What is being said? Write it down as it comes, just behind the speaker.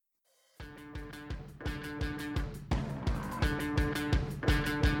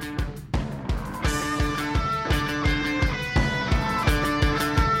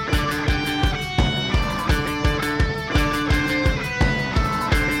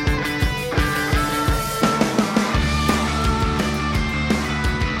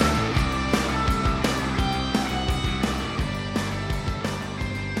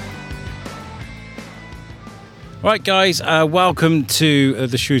Right, guys, welcome to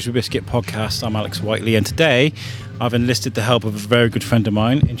the Shrewsbury Biscuit podcast. I'm Alex Whiteley, and today I've enlisted the help of a very good friend of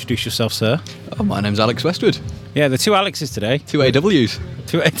mine. Introduce yourself, sir. Oh, my name's Alex Westwood. Yeah, the two Alexes today. Two AWs.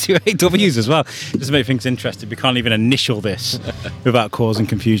 Two AWs as well. Just to make things interesting, we can't even initial this without causing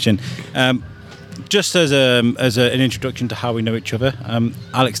confusion. Just as an introduction to how we know each other,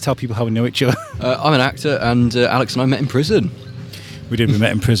 Alex, tell people how we know each other. I'm an actor, and Alex and I met in prison. We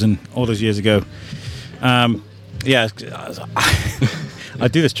met in prison all those years ago. Yeah, I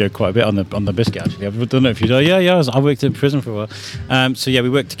do this joke quite a bit on the Biscuit, actually. I don't know if you know. I worked in prison for a while. So yeah, we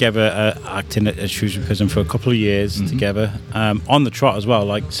worked together acting at Shrewsbury Prison for a couple of years together, on the trot as well,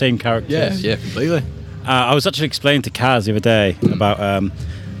 like same characters. Yeah, completely. I was actually explaining to Kaz the other day about, I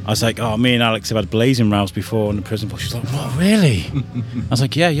was like, oh, me and Alex have had blazing rows before in the prison. She's like, what, really? I was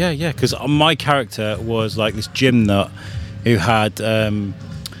like, yeah, because my character was like this gym nut who had...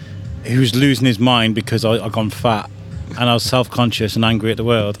 he was losing his mind because I'd gone fat and I was self-conscious and angry at the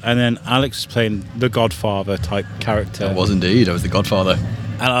world, and then Alex was playing the Godfather type character. I was indeed. I was the Godfather.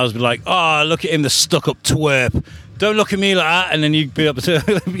 And I was like, oh, look at him, the stuck-up twerp. Don't look at me like that. And then you'd be up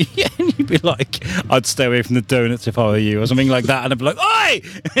to and you'd be like, I'd stay away from the donuts if I were you, or something like that, and I'd be like, oi!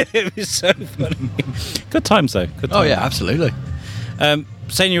 It was so funny. Good times, though. Good times. Oh, yeah, absolutely.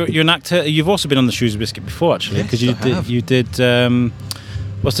 Saying you're an actor, you've also been on the Shrewsbury Biscuit before, actually, because you did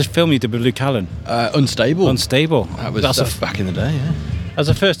what's the film you did with Luke Allen? Unstable. That's back in the day, yeah. That was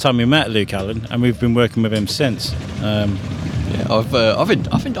the first time we met Luke Allen, and we've been working with him since. Yeah, I've done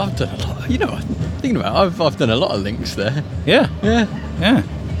a lot. You know, thinking about it, I've done a lot of links there. Yeah.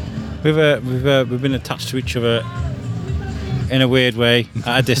 We've been attached to each other in a weird way,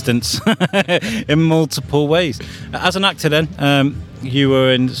 at a distance, in multiple ways. As an actor, then. You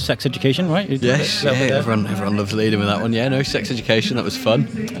were in Sex Education, right? Yes, yeah, everyone loved leading with that one. Yeah, no, Sex Education, that was fun.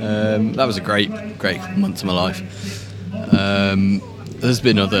 That was a great month of my life. There's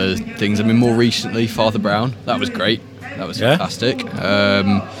been other things. I mean, more recently, Father Brown, that was great. That was fantastic.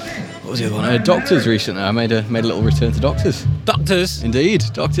 What was the other one? Doctors recently. I made a little return to Doctors. Doctors? Indeed,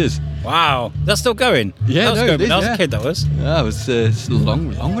 Doctors. Wow, that's still going? Yeah, that was going. When I was a kid, that was. Yeah, it was it's a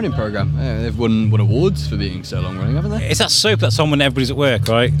long running programme. They've won awards for being so long running, haven't they? It's that soap that's on when everybody's at work,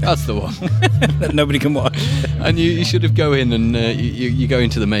 right? That's the one. That nobody can watch. And you should have go in and you go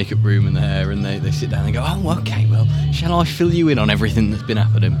into the makeup room and the hair, and they sit down and go, oh, okay, well, shall I fill you in on everything that's been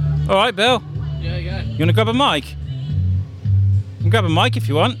happening? All right, Bill. Yeah. You want to grab a mic? You can grab a mic if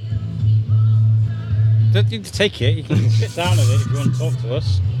you want. Don't need to take it. You can sit down with it if you want to talk to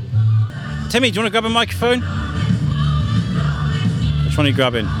us. Timmy, do you want to grab a microphone? Which one are you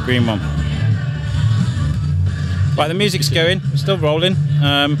grabbing? Green one. Right, the music's going. We're still rolling.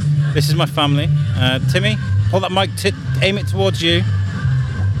 This is my family. Timmy, hold that mic, aim it towards you.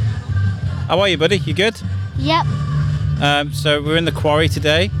 How are you, buddy? You good? Yep. So we're in the quarry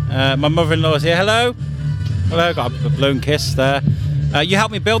today. My mother-in-law's here. Hello. Hello, got a blown kiss there. You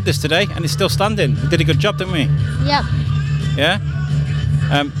helped me build this today, and it's still standing. We did a good job, didn't we? Yep. Yeah?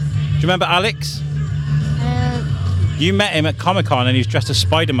 Do you remember Alex? You met him at Comic-Con and he was dressed as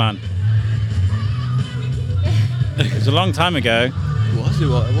Spider-Man. It was a long time ago. Was it?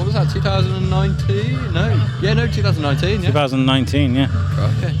 What was that, 2019? No. Yeah, no, 2019, yeah. 2019, yeah.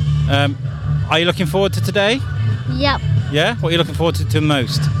 Okay. Are you looking forward to today? Yep. Yeah? What are you looking forward to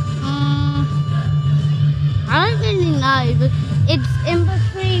most? I don't really know, but it's in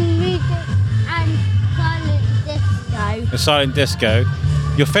between music and silent disco. The silent disco.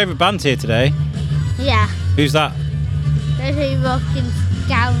 Your favourite band here today? Yeah. Who's that? Dirty Rockin'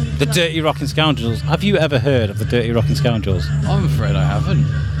 Scoundrels. The Dirty Rockin' Scoundrels. Have you ever heard of the Dirty Rockin' Scoundrels? I'm afraid I haven't.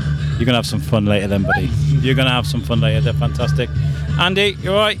 You're going to have some fun later then, buddy. You're going to have some fun later. They're fantastic. Andy,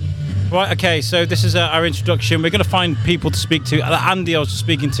 you all right? Right, okay, so this is our introduction. We're going to find people to speak to. Andy I was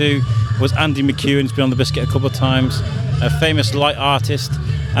speaking to was Andy McEwen. He's been on the Biscuit a couple of times. A famous light artist.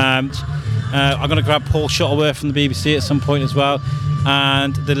 I'm going to grab Paul Shuttleworth from the BBC at some point as well.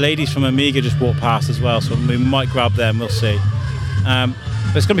 And the ladies from Amiga just walked past as well, so we might grab them. We'll see. But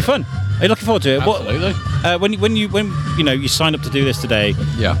it's going to be fun. Are you looking forward to it? Absolutely. When you signed up to do this today,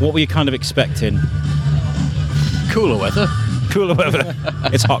 what were you kind of expecting? Cooler weather. Cooler weather.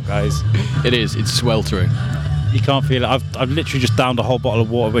 It's hot, guys. It is. It's sweltering. You can't feel it. I've literally just downed a whole bottle of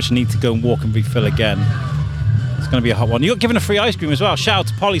water, which I need to go and walk and refill again. It's going to be a hot one. You got given a free ice cream as well. Shout out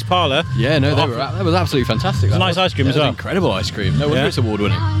to Polly's Parlour. Yeah, no, that was absolutely fantastic. It's a nice ice cream as well. Incredible ice cream. No wonder it's award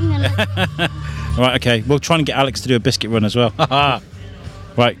winning. Right, okay. We'll try and get Alex to do a biscuit run as well.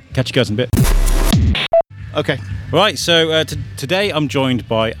 Right, catch you guys in a bit. Okay. Right, so today I'm joined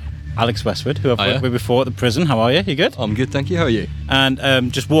by Alex Westwood, who I've Hiya. worked with before at the prison. How are you? You good? I'm good, thank you. How are you?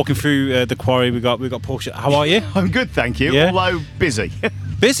 And just walking through the quarry, we got Porsche. How are you? I'm good, thank you. Yeah. Although busy.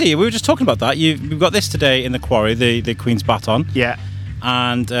 Busy. We were just talking about that. We've got this today in the quarry, the Queen's Baton. Yeah.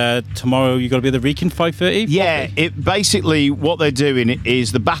 And tomorrow you got to be at the Wrekin 5:30. Yeah, it basically what they're doing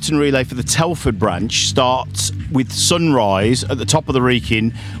is the Baton relay for the Telford branch starts with sunrise at the top of the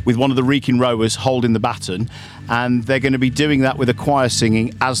Wrekin with one of the Wrekin rowers holding the baton, and they're going to be doing that with a choir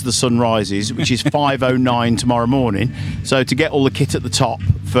singing as the sun rises, which is 5:09 tomorrow morning. So to get all the kit at the top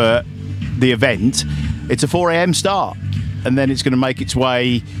for the event, it's a 4 a.m. start, and then it's going to make its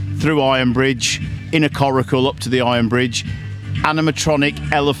way through Iron Bridge, in a coracle up to the Iron Bridge.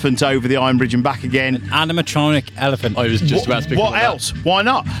 Animatronic elephant over the Iron Bridge and back again. Animatronic elephant. I was just about to pick What up on that. else? Why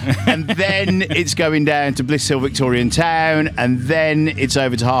not? And then it's going down to Bliss Hill Victorian Town, and then it's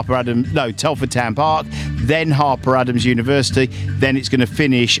over to Telford Town Park, then Harper Adams University, then it's going to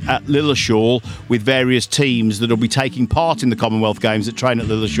finish at Lilleshall with various teams that will be taking part in the Commonwealth Games that train at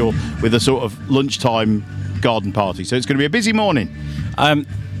Lilleshall with a sort of lunchtime garden party. So it's going to be a busy morning.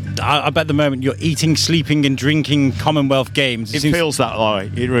 I bet at the moment you're eating, sleeping, and drinking Commonwealth Games. It feels that way.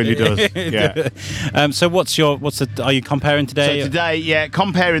 It really does. Yeah. So are you comparing today? So today,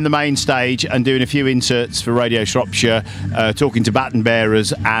 comparing the main stage and doing a few inserts for Radio Shropshire, talking to baton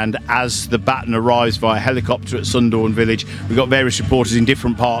bearers, and as the baton arrives via helicopter at Sundawn Village, we've got various reporters in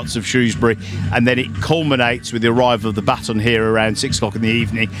different parts of Shrewsbury, and then it culminates with the arrival of the baton here around 6 o'clock in the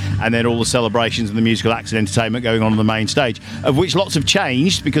evening, and then all the celebrations and the musical acts and entertainment going on the main stage, of which lots have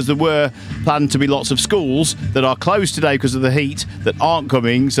changed because there were planned to be lots of schools that are closed today because of the heat that aren't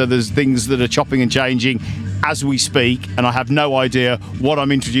coming, so there's things that are chopping and changing as we speak, and I have no idea what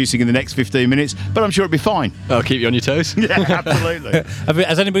I'm introducing in the next 15 minutes, but I'm sure it'll be fine. I'll keep you on your toes. Yeah, absolutely.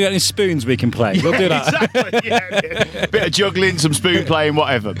 Has anybody got any spoons we can play? We'll do that. Exactly, yeah. Bit of juggling, some spoon playing,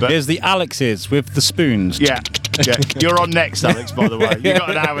 whatever. But Here's the Alexes with the spoons. yeah. You're on next, Alex, by the way. You've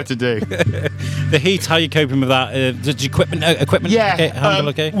got an hour to do. The heat, how are you coping with that? Did equipment handle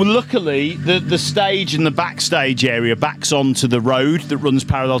okay? Well, luckily, the stage and the backstage area backs onto the road that runs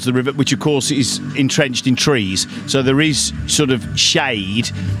parallel to the river, which, of course, is entrenched in trees. So there is sort of shade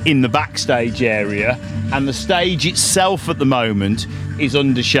in the backstage area, and the stage itself at the moment is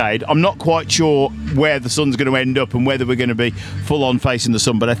under shade. I'm not quite sure where the sun's going to end up and whether we're going to be full on facing the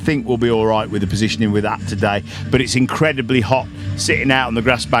sun, but I think we'll be all right with the positioning with that today. But it's incredibly hot sitting out on the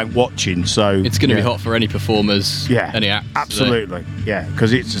grass bank watching. So It's going to be hot for any performers, any acts. Absolutely,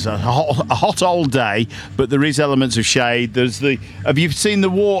 because it's just a hot old day, but there is elements of shade. Have you seen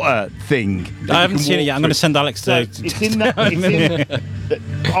the water thing? I haven't seen it yet. I'm going to send Alex to... It's in that.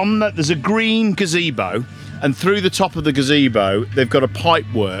 There's a green gazebo, and through the top of the gazebo, they've got a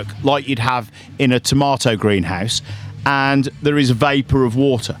pipe work like you'd have in a tomato greenhouse, and there is a vapour of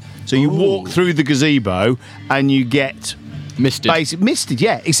water. So you walk through the gazebo, and you get... Misted,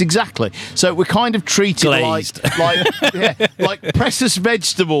 yeah, it's exactly. So we're kind of treated like precious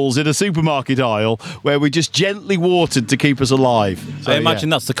vegetables in a supermarket aisle where we're just gently watered to keep us alive. So, I imagine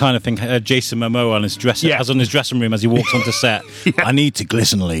that's the kind of thing Jason Momoa on his has on his dressing room as he walks onto set. I need to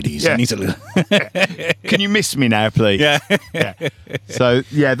glisten, ladies. Yeah. I need to. Can you miss me now, please? Yeah. So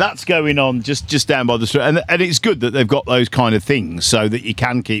that's going on just down by the street, and it's good that they've got those kind of things so that you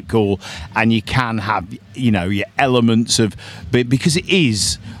can keep cool and you can have your elements of, because it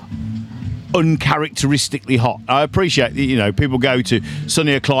is uncharacteristically hot. I appreciate that people go to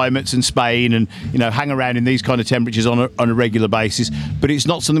sunnier climates in Spain and hang around in these kind of temperatures on a regular basis, but it's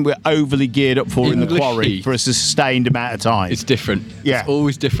not something we're overly geared up for in the quarry heat. For a sustained amount of time. It's different. Yeah. It's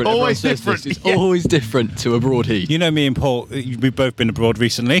always different. Always Everyone says different. this. It's Yeah. always different to abroad heat. You know me and Paul, we've both been abroad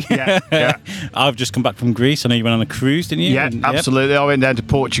recently. Yeah. I've just come back from Greece. I know you went on a cruise, didn't you? Yeah, absolutely. I went down to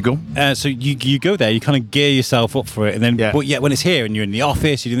Portugal. So you go there, you kind of gear yourself up for it, and then but when it's here and you're in the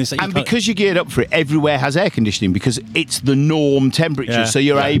office, you're doing this, And because you're geared up for it, everywhere has air conditioning because it's the norm temperature, so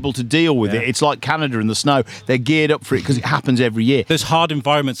you're able to deal with it. It's like Canada and the snow. They're geared up for it because it happens every year. There's hard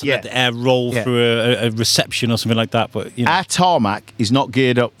environments that let the air roll through a reception or something like that. But our tarmac is not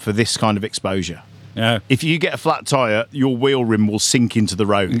geared up for this kind of exposure. Yeah. If you get a flat tyre, your wheel rim will sink into the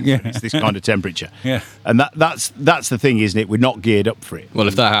road. Yeah. It's this kind of temperature. Yeah. And that's the thing, isn't it? We're not geared up for it. Well,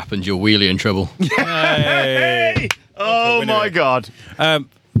 if that happens, you're really in trouble. Hey. Oh my God.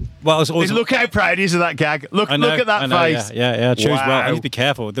 Well, it's always, Look how proud he is of that gag. Look at that face. Yeah. Choose well. I Wow. need to be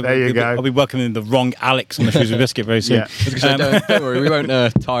careful. There you go. I'll be welcoming the wrong Alex on the Shrewsbury Biscuit very soon. Yeah. I was gonna say, don't worry, we won't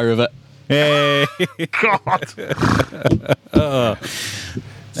tire of it. Hey. God.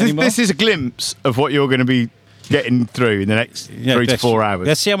 This is a glimpse of what you're going to be getting through in the next 3 to 4 hours.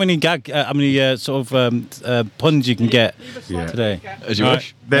 Let's see how many puns you can get today. As you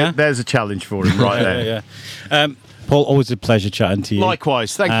wish. There's a challenge for him right there. Paul, always a pleasure chatting to you.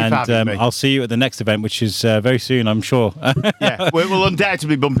 Likewise, thank you for having me. I'll see you at the next event, which is very soon, I'm sure. Yeah, we'll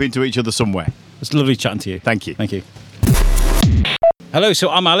undoubtedly bump into each other somewhere. It's lovely chatting to you. Thank you. Thank you. Hello, so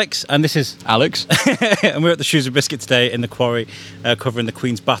I'm Alex, and this is Alex. and we're at the Shrewsbury Biscuit today in the quarry, covering the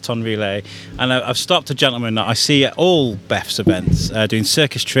Queen's Baton relay. And I've stopped a gentleman that I see at all Beth's events, doing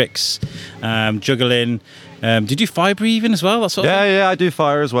circus tricks, juggling. Did you do fire even as well? That sort of thing? Yeah, I do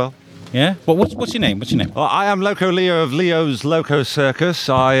fire as well. Yeah? What's your name? What's your name? Well, I am Loco Leo of Leo's Loco Circus.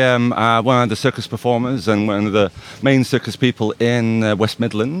 I am one of the circus performers and one of the main circus people in West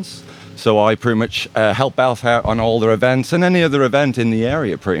Midlands. So I pretty much help Beth out on all their events and any other event in the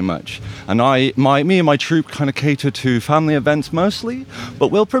area, pretty much. And me and my troupe kind of cater to family events mostly, but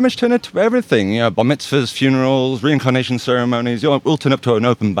we'll pretty much turn it to everything. You know, bar mitzvahs, funerals, reincarnation ceremonies. You know, we'll turn up to an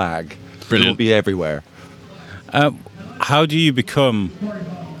open bag. Brilliant. We'll be everywhere. How do you become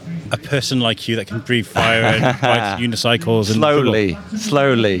a person like you that can breathe fire and ride unicycles? And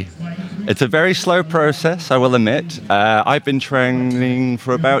Slowly. It's a very slow process, I will admit. I've been training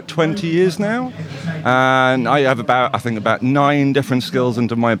for about 20 years now, and I have about 9 different skills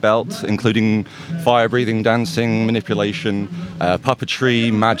under my belt, including fire breathing, dancing, manipulation,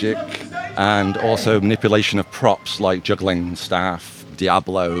 puppetry, magic, and also manipulation of props like juggling, staff,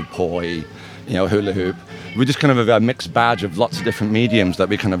 Diablo, poi, hula hoop. We're just kind of a mixed badge of lots of different mediums that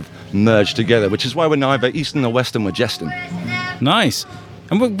we kind of merge together, which is why we're neither Eastern or Western, we're jesting. Nice.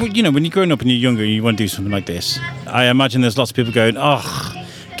 And when you're growing up and you're younger and you want to do something like this, I imagine there's lots of people going, "Oh,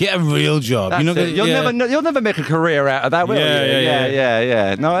 get a real job." You'll never make a career out of that, will you?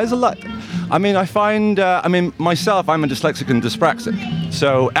 Yeah. No, there's a lot. I mean, I find, myself, I'm a dyslexic and dyspraxic.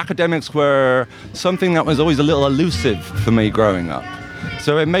 So academics were something that was always a little elusive for me growing up.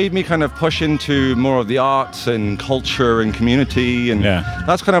 So it made me kind of push into more of the arts and culture and community. And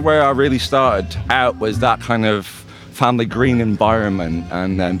that's kind of where I really started out, was that kind of family green environment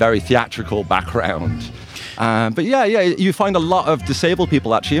and then very theatrical background. But you find a lot of disabled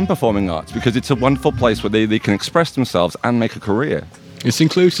people actually in performing arts because it's a wonderful place where they can express themselves and make a career. It's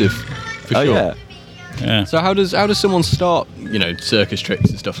inclusive, for sure. Yeah. Yeah. So how does someone start, circus tricks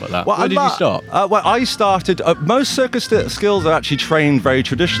and stuff like that? Where did you start? I started, most circus skills are actually trained very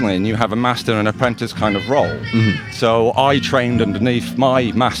traditionally, and you have a master and apprentice kind of role. Mm-hmm. So I trained underneath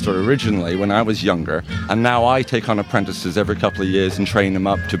my master originally when I was younger, and now I take on apprentices every couple of years and train them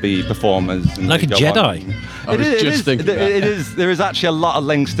up to be performers. And like a Jedi. I was just thinking that. There is actually a lot of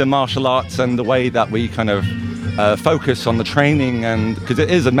links to martial arts and the way that we kind of focus on the training, and because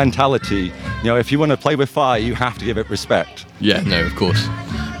it is a mentality. If you want to play with fire, you have to give it respect. Yeah, no, of course.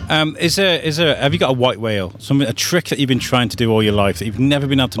 Is there? Have you got a white whale? A trick that you've been trying to do all your life that you've never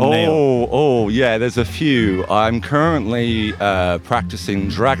been able to nail? Oh, yeah. There's a few. I'm currently practicing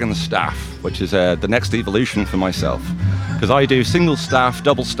dragon staff, which is the next evolution for myself, because I do single staff,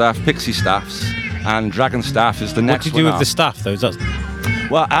 double staff, pixie staffs, and dragon staff is the next one. What do you do with the staff, though? Is that...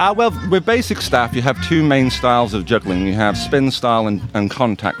 Well, with basic staff, you have 2 main styles of juggling. You have spin style and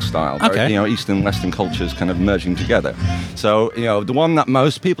contact style. Okay. Eastern and Western cultures kind of merging together. So, the one that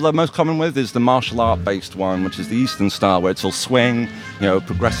most people are most common with is the martial art based one, which is the Eastern style, where it's all swing,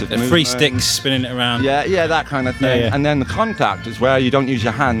 progressive movement. 3 sticks, spinning it around. Yeah, that kind of thing. Yeah. And then the contact is where you don't use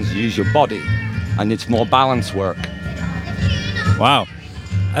your hands, you use your body, and it's more balance work. Wow.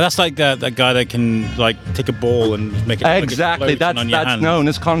 And that's like that guy that can take a ball and make it exactly. That's known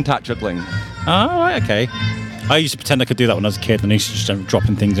as contact juggling. Oh, right, okay. I used to pretend I could do that when I was a kid, and I used to just start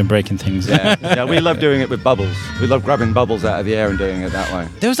dropping things and breaking things. Yeah, we love doing it with bubbles. We love grabbing bubbles out of the air and doing it that way.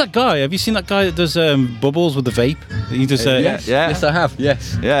 There was that guy. Have you seen that guy that does bubbles with the vape? He does. Yes, I have.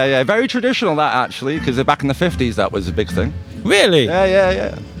 Yes. Yeah. Very traditional that actually, because back in the 50s that was a big thing. Really?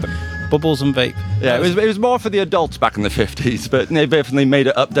 Yeah. Bubbles and vape. Yeah, it was more for the adults back in the 50s, but they definitely made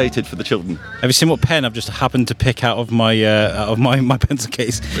it updated for the children. Have you seen what pen I've just happened to pick out of my pencil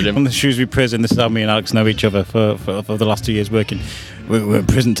case from the Shrewsbury prison? This is how me and Alex know each other for the last 2 years working. We're in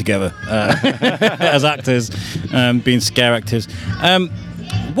prison together as actors, being scare actors.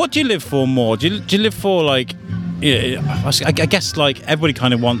 What do you live for more? Do you live for I guess everybody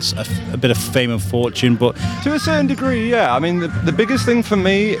kind of wants a bit of fame and fortune, but to a certain degree, yeah. I mean, the biggest thing for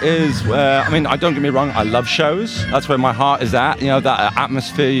me is, don't get me wrong, I love shows. That's where my heart is at. That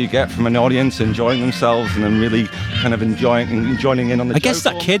atmosphere you get from an audience enjoying themselves and then really kind of joining in on the. I guess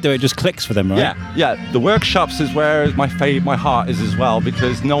that kid though, it just clicks for them, right? Yeah. The workshops is where my heart is as well,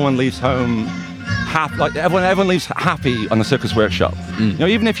 because no one leaves home everyone leaves happy on the circus workshop. You know,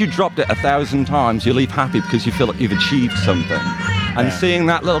 even if you dropped it 1,000 times, you leave happy because you feel like you've achieved something. And seeing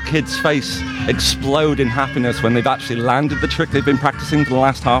that little kid's face explode in happiness when they've actually landed the trick they've been practicing for the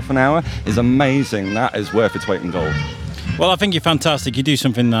last half an hour is amazing. That is worth its weight in gold. Well, I think you're fantastic. You do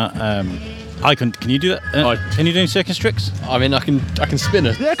something that I can. Can you do that? Can you do any circus tricks? I mean, I can spin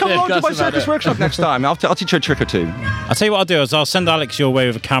it. Yeah, come along to my circus workshop next time. I'll teach you a trick or two. I'll tell you what I'll do is I'll send Alex your way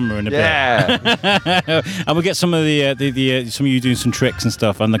with a camera in a bit. And we'll get some of some of you doing some tricks and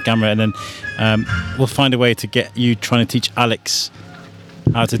stuff on the camera, and then we'll find a way to get you trying to teach Alex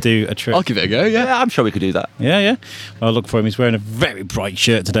how to do a trick. I'll give it a go, yeah. I'm sure we could do that. Yeah. Well, look for him. He's wearing a very bright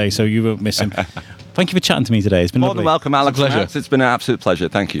shirt today, so you won't miss him. Thank you for chatting to me today. It's been more lovely. than welcome, Alex. It's a pleasure. It's been an absolute pleasure.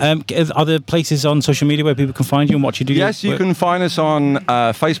 Thank you. Are there places on social media where people can find you and watch you do? Yes, you can find us on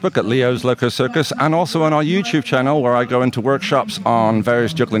Facebook at Leo's Loco Circus, and also on our YouTube channel where I go into workshops on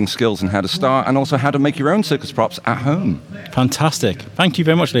various juggling skills and how to start, and also how to make your own circus props at home. Fantastic. Thank you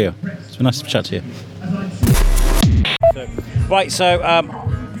very much, Leo. It's been nice to chat to you. So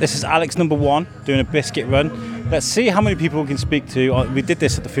this is Alex number 1 doing a biscuit run. Let's see how many people we can speak to. We did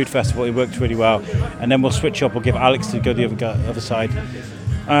this at the food festival. It worked really well. And then we'll switch up. We'll give Alex to go the other side.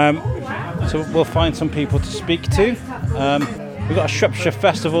 So we'll find some people to speak to. We've got a Shropshire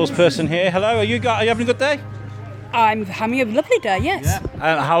Festivals person here. Hello, are you having a good day? I'm having a lovely day, yes.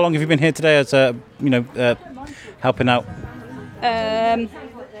 Yeah. How long have you been here today as helping out?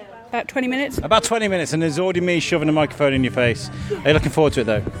 About 20 minutes. About 20 minutes, and there's already me shoving a microphone in your face. Are you looking forward to it,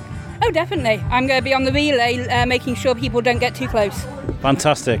 though? Oh, definitely. I'm going to be on the relay, making sure people don't get too close.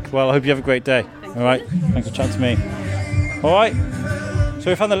 Fantastic. Well, I hope you have a great day. All right. Thanks for chatting to me. All right. So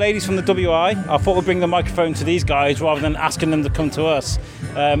we found the ladies from the WI. I thought we'd bring the microphone to these guys rather than asking them to come to us.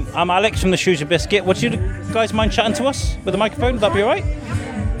 I'm Alex from the Shrewsbury Biscuit. Would you guys mind chatting to us with the microphone? Would that be all right?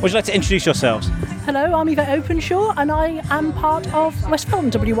 Would you like to introduce yourselves? Hello, I'm Yvette Openshaw and I am part of West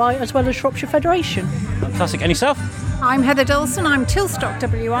Baton WI as well as Shropshire Federation. Fantastic. And yourself? I'm Heather Dawson, I'm Tilstock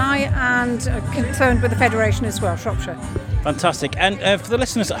WI and concerned with the Federation as well, Shropshire. Fantastic. And for the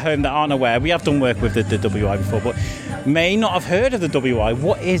listeners at home that aren't aware, we have done work with the WI before, but may not have heard of the WI.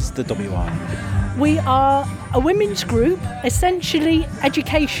 What is the WI? We are a women's group, essentially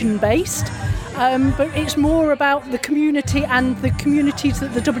education-based, but it's more about the community and the communities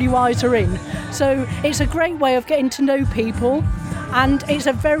that the WIs are in. So it's a great way of getting to know people, and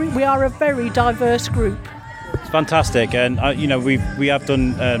we are a very diverse group. It's fantastic, and we have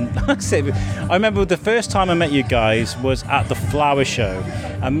done. I remember the first time I met you guys was at the flower show,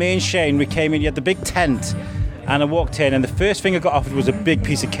 and me and Shane, we came in. You had the big tent, and I walked in, and the first thing I got offered was a big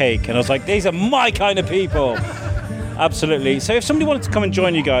piece of cake, and I was like, "These are my kind of people." Absolutely. So, if somebody wanted to come and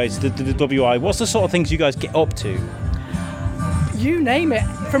join you guys, the WI, what's the sort of things you guys get up to? You name it,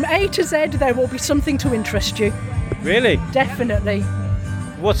 from A to Z, there will be something to interest you. Really? Definitely.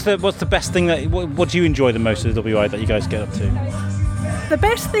 What's the best thing what do you enjoy the most of the WI that you guys get up to? The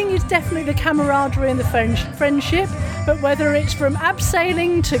best thing is definitely the camaraderie and the friendship, but whether it's from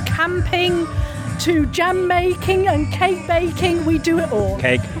abseiling to camping to jam making and cake baking, we do it all.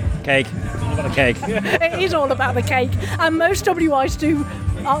 Cake. All about the cake. It is all about the cake, and most WIs do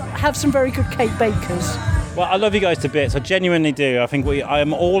have some very good cake bakers. Well, I love you guys to bits. I genuinely do. I think I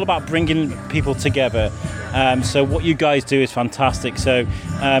am all about bringing people together. So what you guys do is fantastic. So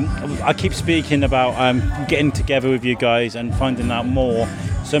I keep speaking about getting together with you guys and finding out more.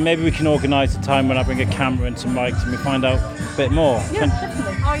 So maybe we can organise a time when I bring a camera and some mics and we find out a bit more. Yeah,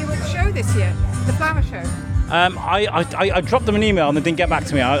 definitely. Are you at the show this year? The flower show? I dropped them an email and they didn't get back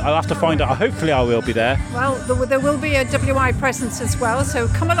to me. I'll have to find out. Hopefully I will be there. Well, there will be a WI presence as well, so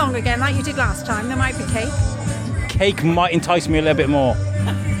come along again like you did last time. There might be cake. Cake might entice me a little bit more.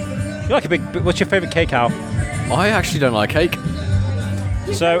 You like what's your favourite cake, Al? I actually don't like cake.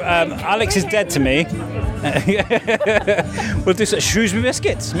 So Alex is dead to me. We'll do some Shrewsbury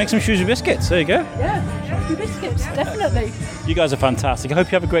biscuits. Make some Shrewsbury biscuits. There you go. Yeah, Shrewsbury biscuits, definitely. You guys are fantastic. I hope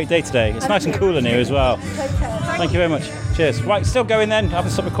you have a great day today. It's nice and cool in here as well. Thank you very much. Cheers. Right, still going then. I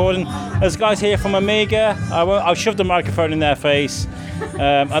haven't stopped recording. There's guys here from Amiga. I'll shove the microphone in their face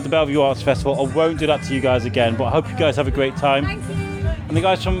at the Bellevue Arts Festival. I won't do that to you guys again, but I hope you guys have a great time. Thank you. And the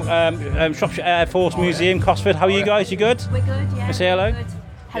guys from Shropshire Air Force Museum, Cosford, how are you guys? You good? We're good, yeah. Can say hello? Good.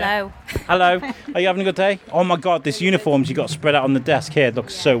 Hello. Hello. Are you having a good day? Oh my God, this uniforms you got spread out on the desk here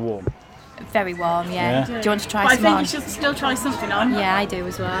looks so warm. Very warm, yeah. Do you want to try some I on? think you should still try something on. Yeah, I do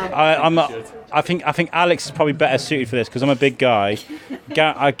as well. I think Alex is probably better suited for this because I'm a big guy.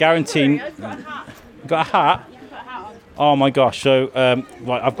 I guarantee. You got a hat? Oh my gosh! So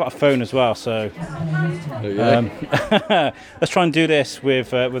right, I've got a phone as well. So let's try and do this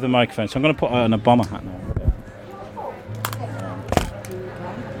with a microphone. So I'm going to put on a bomber hat now.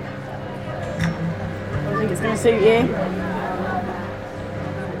 I think it's going to suit you.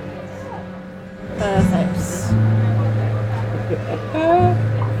 Perfect.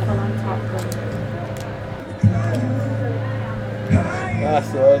 That's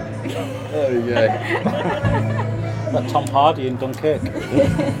one. There we go. Like Tom Hardy in Dunkirk. Thank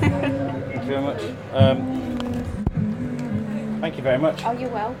you very much. Thank you very much. Oh, you're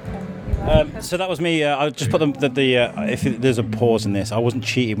welcome. So that was me. I just put if there's a pause in this, I wasn't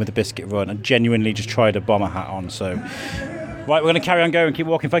cheating with the biscuit run. I genuinely just tried a bomber hat on. So, right, we're going to carry on going, keep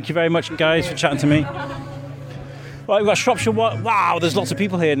walking. Thank you very much, guys, for chatting to me. Right, we've got Shropshire. Wow, there's lots of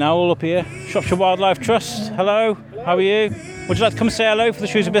people here now, all up here. Shropshire Wildlife Trust. Hello, how are you? Would you like to come and say hello for the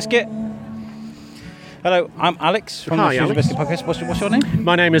Shrewsbury Biscuit? Hello, I'm Alex from Hi, the Shrewsbury Biscuit podcast. What's your name?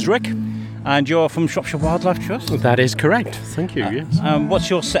 My name is Rick. And you're from Shropshire Wildlife Trust? That is correct. Thank you, yes. What's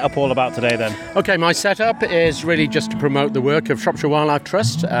your setup all about today then? Okay, my setup is really just to promote the work of Shropshire Wildlife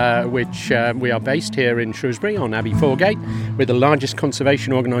Trust, which we are based here in Shrewsbury on Abbey Foregate. We're the largest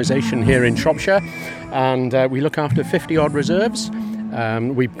conservation organisation here in Shropshire, and we look after 50-odd reserves.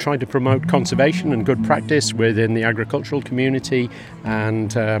 We've tried to promote conservation and good practice within the agricultural community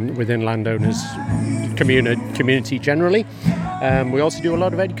and within landowners' community generally. We also do a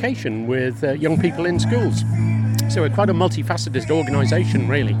lot of education with young people in schools. So we're quite a multifaceted organisation,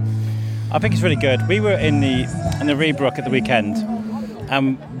 really. I think it's really good. We were in the Reebrook at the weekend,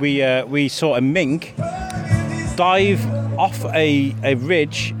 and we saw a mink dive off a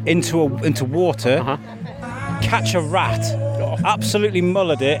ridge into water, catch a rat, absolutely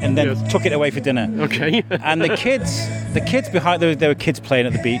mullered it, and then took it away for dinner. Okay. And the kids behind, there were kids playing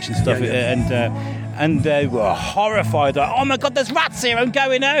at the beach and stuff, and they were horrified. Like, oh my God, there's rats here! I'm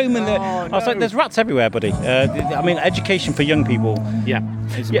going home. And I was like, there's rats everywhere, buddy. I mean, education for young people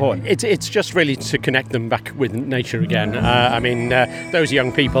is important. It's just really to connect them back with nature again. I mean, those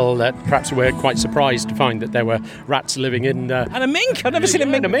young people that perhaps were quite surprised to find that there were rats living in... and a mink! I've never seen a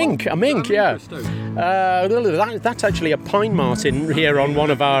mink. A mink, yeah. That's actually a pine marten here on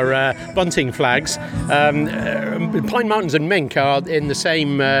one of our bunting flags. Pine martens and mink are in the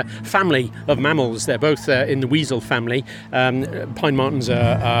same family of mammals. They're both in the weasel family. Pine martens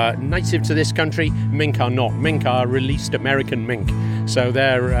are native to this country. Mink are not. Mink are released American mink. So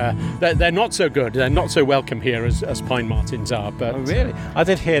they're not so good. They're not so welcome here as pine martens are. But really, I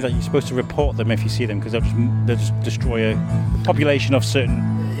did hear that you're supposed to report them if you see them because they'll just destroy a population of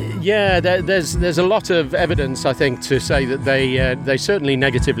certain. Yeah, there's a lot of evidence, I think, to say that they certainly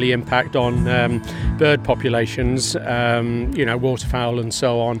negatively impact on bird populations, waterfowl and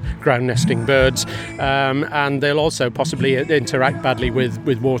so on, ground nesting birds, and they'll also possibly interact badly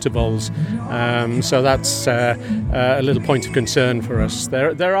with water voles. So that's a little point of concern for us.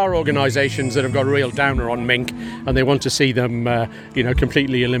 There are organisations that have got a real downer on mink, and they want to see them,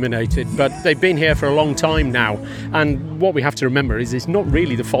 completely eliminated. But they've been here for a long time now, and what we have to remember is it's not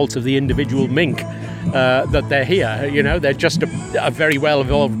really the fault of the individual mink that they're here. They're just a very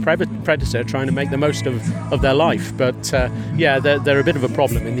well-evolved predator trying to make the most of their life. But they're a bit of a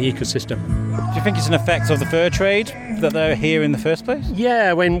problem in the ecosystem. Do you think it's an effect of the fur trade that they're here in the first place?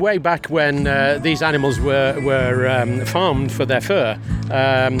 Yeah, way back when these animals were farmed for their fur,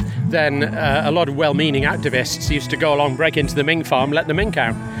 then a lot of well-meaning activists used to go along, break into the mink farm, let the mink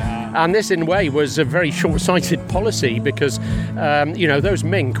out. And this, in a way, was a very short-sighted policy because, those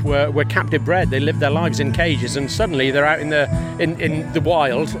mink were captive bred. They lived their lives in cages, and suddenly they're out in the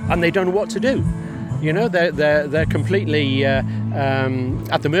wild, and they don't know what to do. They're completely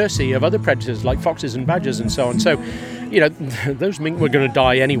at the mercy of other predators like foxes and badgers and so on. So, those mink were going to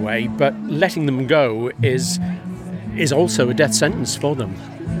die anyway, but letting them go is also a death sentence for them.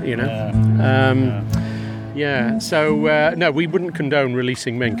 So we wouldn't condone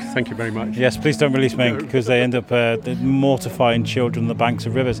releasing mink. Thank you very much. Yes, please don't release mink because they end up mortifying children on the banks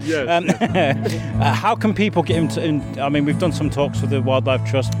of rivers. Yes. How can people get into? I mean, we've done some talks with the Wildlife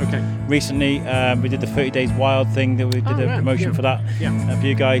Trust recently. We did the 30 Days Wild thing. That we did a promotion for that for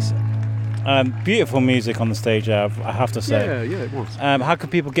you guys. Beautiful music on the stage, I have to say. Yeah, it was. How can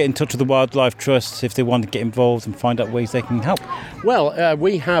people get in touch with the Wildlife Trust if they want to get involved and find out ways they can help? Well,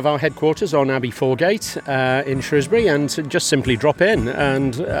 we have our headquarters on Abbey Foregate in Shrewsbury, and just simply drop in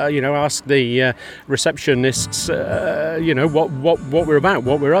and ask the receptionists what we're about,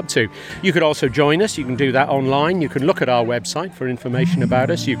 what we're up to. You could also join us. You can do that online. You can look at our website for information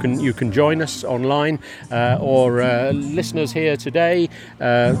about us. You can join us online, or listeners here today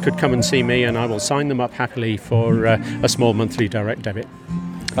could come and see me me, and I will sign them up happily for a small monthly direct debit.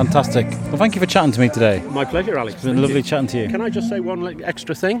 Fantastic. Well, thank you for chatting to me today. My pleasure, Alex. It's been lovely chatting to you. Can I just say one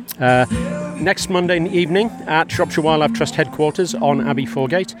extra thing? Next Monday evening at Shropshire Wildlife Trust headquarters on Abbey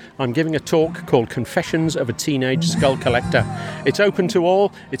Foregate, I'm giving a talk called Confessions of a Teenage Skull Collector. It's open to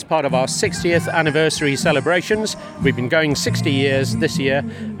all. It's part of our 60th anniversary celebrations. We've been going 60 years this year,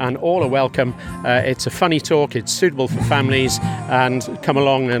 and all are welcome. It's a funny talk. It's suitable for families, and come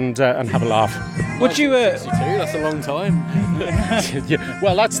along and have a laugh. Would you... 62, that's a long time. Yeah,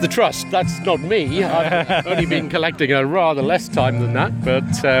 well, that's the trust. That's not me. I've only been collecting a rather less time than that. But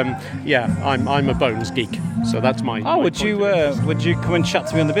yeah, I'm a bones geek, so that's my. Oh, would you come and chat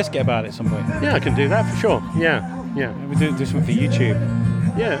to me on the Biscuit about it at some point? Yeah, I can do that for sure. Yeah. We do something for YouTube.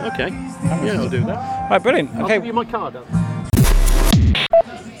 Yeah. Okay. Yeah, I'll do that. All right, brilliant. Okay. I'll give you my card.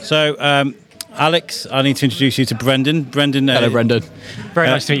 So. Alex, I need to introduce you to Brendan. Brendan. Hello, Brendan. Very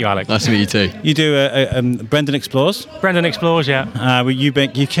nice to meet you, Alex. Nice to meet you too. You do Brendan Explores. Brendan Explores, yeah. You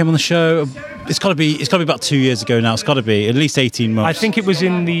came on the show. It's got to be about 2 years ago now. It's got to be at least 18 months. I think it was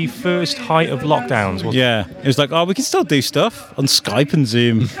in the first height of lockdowns. Wasn't it? It was like, we can still do stuff on Skype and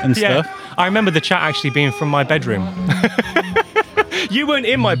Zoom and stuff. I remember the chat actually being from my bedroom. You weren't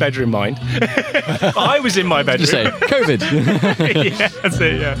in my bedroom, mind. But I was in my bedroom. Just say COVID. Yeah, that's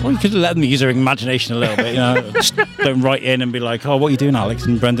it, yeah. Well, you could let them use their imagination a little bit, Just don't write in and be like, what are you doing, Alex,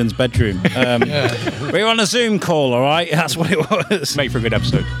 in Brendan's bedroom? We were on a Zoom call, all right? That's what it was. Make for a good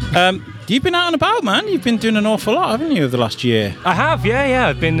episode. You've been out and about, man. You've been doing an awful lot, haven't you, over the last year? I have, yeah.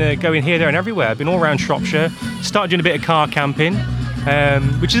 I've been going here, there and everywhere. I've been all around Shropshire. Started doing a bit of car camping.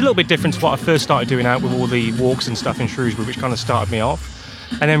 Which is a little bit different to what I first started doing out with all the walks and stuff in Shrewsbury, which kind of started me off.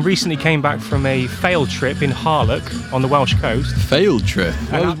 And then recently came back from a failed trip in Harlock on the Welsh coast. Failed trip?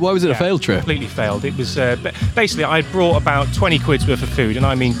 Why was it a failed trip? Completely failed. It was basically I'd brought about 20 quid's worth of food, and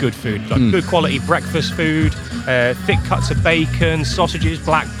I mean good food, like good quality breakfast food, thick cuts of bacon, sausages,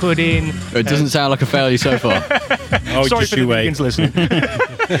 black pudding. It doesn't sound like a failure so far. Sorry for the vegans listening.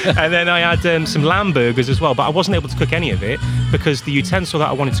 And then I had some lamb burgers as well, but I wasn't able to cook any of it because the utensil that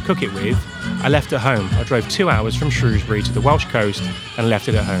I wanted to cook it with, I left at home. I drove 2 hours from Shrewsbury to the Welsh coast and left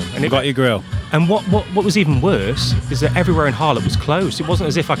it at home. And got your grill. And what was even worse is that everywhere in Harlock was closed. It wasn't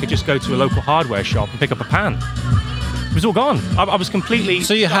as if I could just go to a local hardware shop and pick up a pan. It was all gone. I was completely...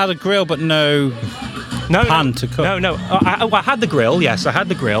 So you had a grill but no pan to cook? No. I had the grill, yes, I had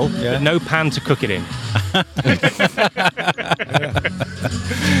the grill, but no pan to cook it in.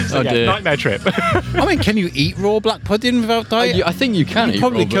 So, dear. Nightmare trip. I mean, can you eat raw black pudding without diet? I think you can. You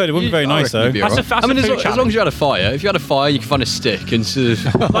probably could. It wouldn't be very nice, though. That's I mean, as long as you had a fire. If you had a fire, you can find a stick and sort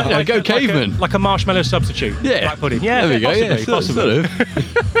of go caveman. Like a marshmallow substitute. Yeah. Black pudding. Yeah, there we go. possibly.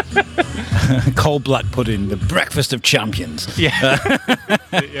 Sort of. Cold black pudding, the breakfast of champions. Yeah.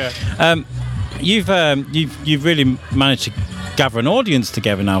 You've really managed to gather an audience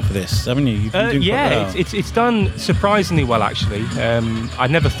together now for this, haven't you? You've been doing quite well. It's done surprisingly well, actually. I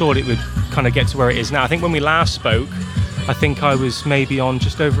never thought it would kind of get to where it is now. I think when we last spoke, I think I was maybe on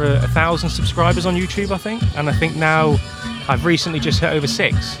just over 1,000 subscribers on YouTube, I think. And I think now I've recently just hit over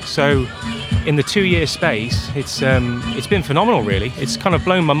 6. So in the 2-year space, it's been phenomenal, really. It's kind of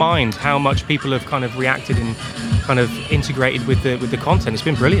blown my mind how much people have kind of reacted and kind of integrated with the content. It's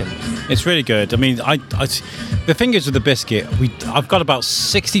been brilliant. It's really good. I mean, the thing is with the Biscuit, I've got about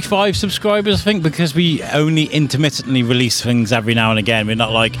 65 subscribers, I think, because we only intermittently release things every now and again. We're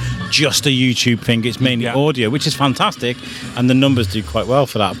not like just a YouTube thing. It's mainly audio, which is fantastic, and the numbers do quite well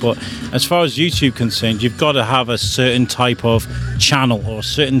for that. But as far as YouTube concerned, you've got to have a certain type of channel or a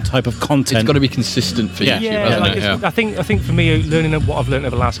certain type of content. It's got to be consistent for YouTube, hasn't it? I think for me, learning what I've learned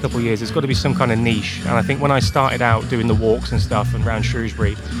over the last couple of years, it's got to be some kind of niche. And I think when I started out doing the walks and stuff and around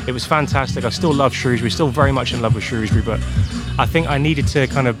Shrewsbury, it was fantastic. I still love Shrewsbury, still very much in love with Shrewsbury, but I think I needed to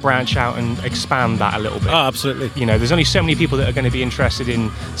kind of branch out and expand that a little bit. Oh, absolutely. You know, there's only so many people that are going to be interested in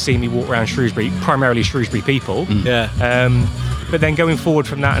seeing me walk around Shrewsbury, primarily Shrewsbury people. Yeah. But then going forward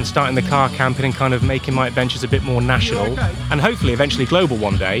from that and starting the car camping and kind of making my adventures a bit more national and hopefully eventually global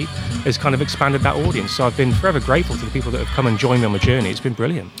one day has kind of expanded that audience. So I've been forever grateful to the people that have come and joined me on my journey. It's been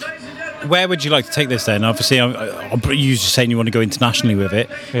brilliant. Where would you like to take this then? Obviously, you're saying you want to go internationally with it.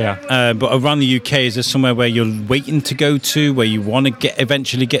 Yeah. But around the UK, is there somewhere where you're waiting to go to, where you want to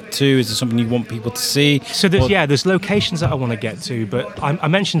eventually get to? Is there something you want people to see? So there's locations that I want to get to, but I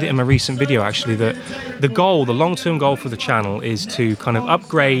mentioned it in my recent video actually that the long-term goal for the channel is to kind of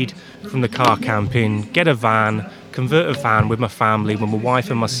upgrade from the car camping, get a van, convert a van with my family, with my wife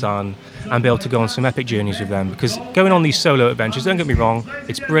and my son, and be able to go on some epic journeys with them. Because going on these solo adventures, don't get me wrong,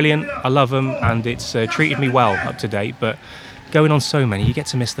 it's brilliant, I love them, and it's treated me well up to date, but going on so many, you get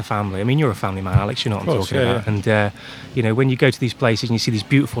to miss the family. I mean, you're a family man, Alex, you know what I'm talking about. And, you know, when you go to these places and you see these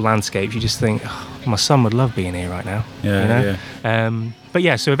beautiful landscapes, you just think, my son would love being here right now. Yeah, you know? But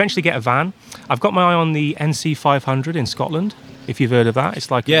yeah, so eventually get a van. I've got my eye on the NC 500 in Scotland, if you've heard of that.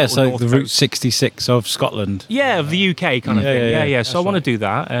 It's like it's like the Route 66 of Scotland. Yeah, of the UK kind of thing. Yeah. So I want to do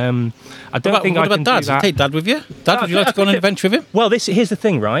that. I don't think I can do that. Take Dad with you? Dad, would you like to go on an adventure with him? Well, here's the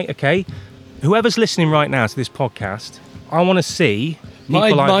thing, right? Okay, whoever's listening right now to this podcast, I want to see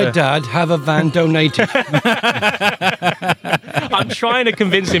my dad have a van donated. I'm trying to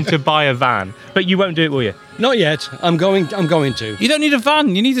convince him to buy a van, but you won't do it, will you? Not yet. I'm going to. You don't need a van.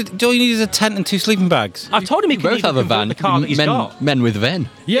 All you need is a tent and 2 sleeping bags. I've told him he can both have a van. The car that he's got. Men with van.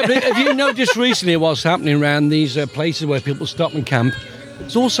 Yeah, but have you noticed recently what's happening around these places where people stop and camp?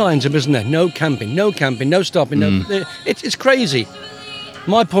 There's all signs of, isn't there? No camping, no stopping. It's crazy.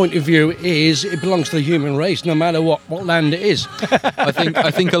 My point of view is it belongs to the human race, no matter what land it is.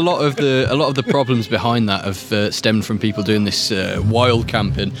 I think a lot of the problems behind that have stemmed from people doing this wild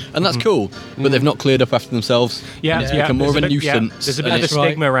camping, and that's cool. But they've not cleared up after themselves. Yeah, it's become more of a nuisance. There's a bit of a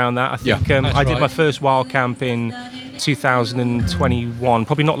stigma around that. I think I did my first wild camp in 2021,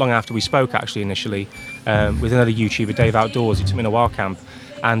 probably not long after we spoke actually initially, with another YouTuber, Dave Outdoors. He took me in a wild camp,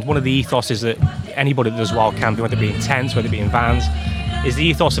 and one of the ethos is that anybody that does wild camping, whether it be in tents, whether it be in vans, is the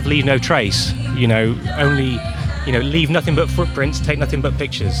ethos of leave no trace, only, leave nothing but footprints, take nothing but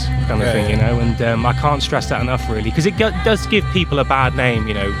pictures kind of thing, and I can't stress that enough really, because it does give people a bad name,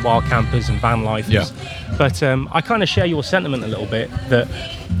 wild campers and van lifers. But I kind of share your sentiment a little bit that,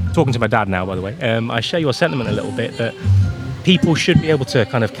 talking to my dad now by the way, I share your sentiment a little bit that people should be able to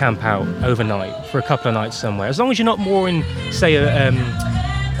kind of camp out overnight for a couple of nights somewhere, as long as you're not more in, say,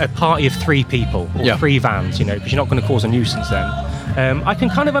 a party of 3 people or 3 vans, because you're not going to cause a nuisance then. I can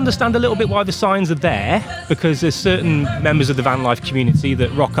kind of understand a little bit why the signs are there, because there's certain members of the van life community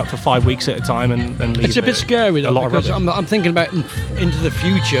that rock up for 5 weeks at a time and leave. It's a bit scary though, because I'm thinking about into the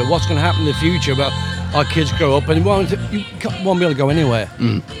future, what's going to happen in the future. Well, our kids grow up and you won't be able to go anywhere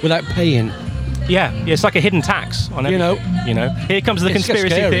without paying. Yeah, it's like a hidden tax on everything. Here comes the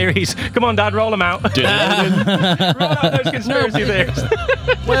conspiracy theories. Come on, Dad, roll them out. Roll out those conspiracy theories.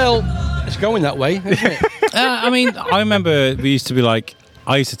 Well, it's going that way, isn't it? I remember we used to be like,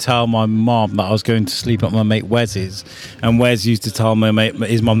 I used to tell my mum that I was going to sleep at my mate Wes's, and Wes used to tell my mate,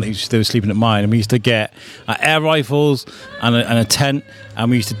 his mum, that they were sleeping at mine, and we used to get air rifles and a tent,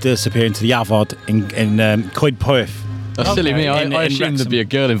 and we used to disappear into the Avod in Coed Porth. That's silly me. I assumed there'd be a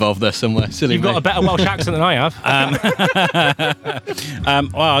girl involved there somewhere. Silly You've got a better Welsh accent than I have.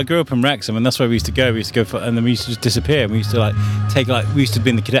 Well, I grew up in Wrexham, and that's where we used to go. We used to go and then we used to just disappear. And we used to we used to be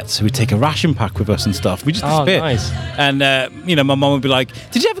in the cadets, so we'd take a ration pack with us and stuff. We just disappear. Nice. And my mum would be like,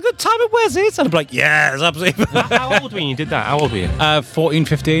 "Did you have a good time at Wes's?" And I'd be like, "Yeah, it's absolutely." How old were you when you did that? How old were you? 14,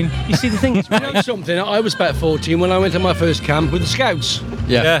 15. You see, the thing is, something. I was about 14 when I went to my first camp with the Scouts.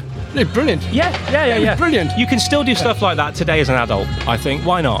 Yeah. They're brilliant. Yeah. Brilliant. You can still do stuff like that today as an adult, I think.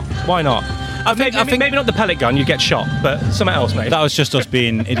 Why not? I think maybe not the pellet gun, you'd get shot, but something else, mate. That was just us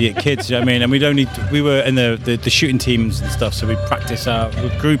being idiot kids, you know what I mean? And we were in the shooting teams and stuff, so we'd practice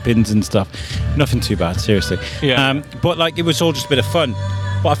with groupings and stuff. Nothing too bad, seriously. Yeah. But it was all just a bit of fun.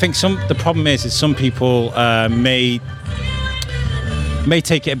 But I think the problem is some people may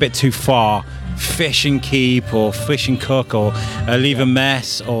take it a bit too far. Fish and keep, or fish and cook, or leave a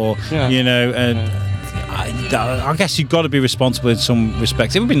mess, or I guess you've got to be responsible in some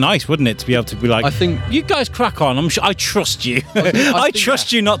respects. It would be nice, wouldn't it, to be able to be like, I think you guys crack on. I trust you. I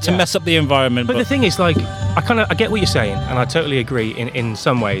trust you not to mess up the environment. But the thing is, I get what you're saying, and I totally agree in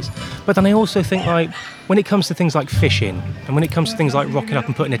some ways. But then I also think when it comes to things like fishing, and when it comes to things like rocking up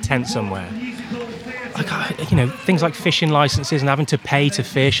and putting a tent somewhere. Things like fishing licenses and having to pay to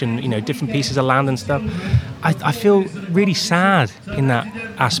fish and, different pieces of land and stuff. I feel really sad in that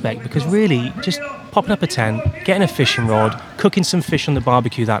aspect, because really just popping up a tent, getting a fishing rod, cooking some fish on the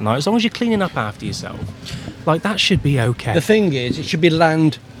barbecue that night, as long as you're cleaning up after yourself, that should be okay. The thing is, it should be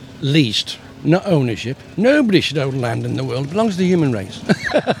land leased, not ownership. Nobody should own land in the world. It belongs to the human race.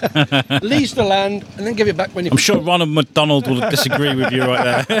 Lease the land and then give it back when you... I'm sure Ronald McDonald will disagree with you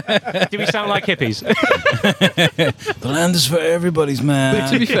right there. Do we sound like hippies? The land is for everybody's, man. But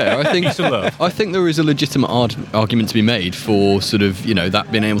to be fair, I think there is a legitimate argument to be made for sort of,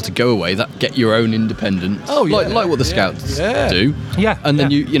 that being able to go away, that get your own independence. Oh, yeah. Like what the Scouts do. Yeah. And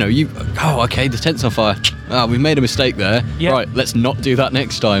then okay, the tent's on fire. We've made a mistake there. Yeah. Right, let's not do that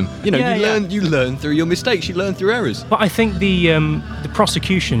next time. You learn through your mistakes, you learn through errors. But I think the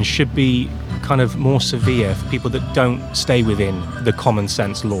prosecution should be kind of more severe for people that don't stay within the common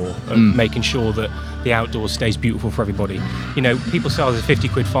sense law of making sure that the outdoors stays beautiful for everybody. You know, people say there's a 50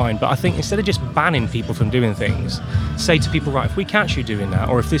 quid fine, but I think instead of just banning people from doing things, say to people, right, if we catch you doing that,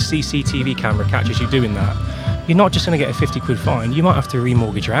 or if this CCTV camera catches you doing that, you're not just going to get a 50 quid fine, you might have to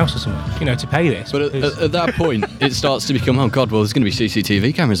remortgage your house or something, you know, to pay this. But at that point, it starts to become, oh God, well, there's going to be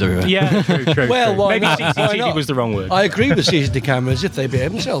CCTV cameras everywhere. Yeah, true. Well, why maybe not? CCTV was the wrong word. I agree with CCTV cameras if they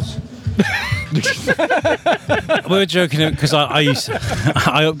behave themselves. We were joking because I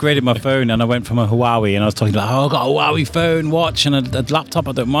upgraded my phone and I went from a Huawei and I was talking like, oh, I've got a Huawei phone, watch and a laptop,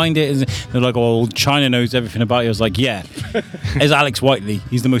 I don't mind it. And they're like, oh, China knows everything about you. I was like, yeah, it's Alex Whiteley.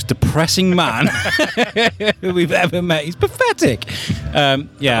 He's the most depressing man we've ever met. He's pathetic.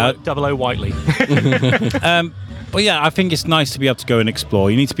 Yeah. 00 Whiteley. But yeah, I think it's nice to be able to go and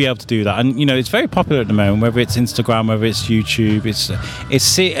explore. You need to be able to do that, and you know it's very popular at the moment. Whether it's Instagram, whether it's YouTube,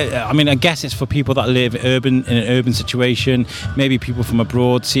 I mean, I guess it's for people that live in an urban situation. Maybe people from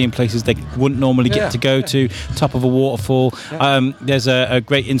abroad seeing places they wouldn't normally get to go to, top of a waterfall. Yeah. There's a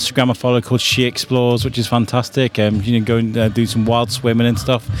great Instagram I follow called She Explores, which is fantastic. You know, go and do some wild swimming and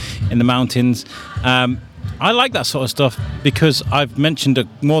stuff in the mountains. I like that sort of stuff because I've mentioned it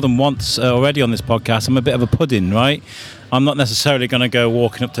more than once already on this podcast. I'm a bit of a pudding, right? I'm not necessarily going to go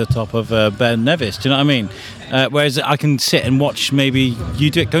walking up to the top of Ben Nevis. Do you know what I mean? Whereas I can sit and watch. Maybe you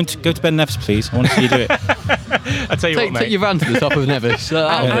do it. Go to Ben Nevis, please. I want to see you do it. I tell you what, mate. Take your van to the top of Nevis.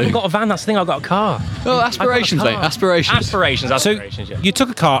 I haven't got a van. That's the thing. I've got a car. Oh, aspirations, mate. Aspirations. So yeah. you took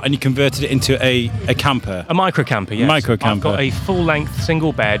a car and you converted it into a camper. A micro camper, yes. Micro camper. I've got a full-length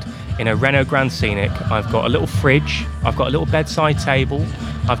single bed in a Renault Grand Scenic. I've got a little fridge. I've got a little bedside table.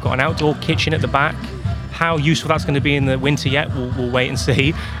 I've got an outdoor kitchen at the back. How useful that's going to be in the winter yet, we'll wait and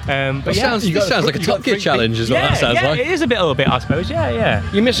see. But it sounds like a Top Gear challenge is what that sounds like. It is a little bit, I suppose. Yeah.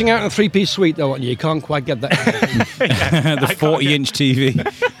 You're missing out on a three-piece suite, though, aren't you? You can't quite get that. The 40-inch TV.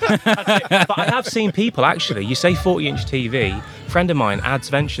 But I have seen people, actually, you say 40-inch TV. A friend of mine, Ads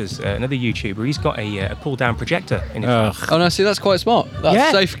Ventures, another YouTuber, he's got a pull-down projector in his house. Oh, no, see, that's quite smart.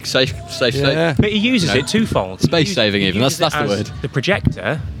 That's safe. But he uses it twofold. Space saving, even. That's the word. The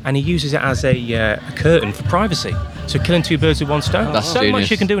projector, and he uses it as a curtain for privacy. So killing two birds with one stone. That's so genius.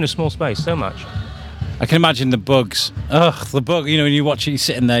 much you can do in a small space. So much. I can imagine the bugs. The bug. You know, when you watch it, you're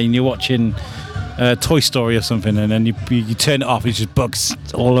sitting there and you're watching Toy Story or something, and then you turn it off, and it's just bugs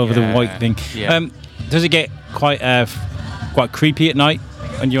all over the white thing. Yeah. Does it get quite creepy at night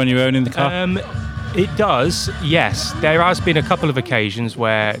when you're on your own in the car? It does, yes. There has been a couple of occasions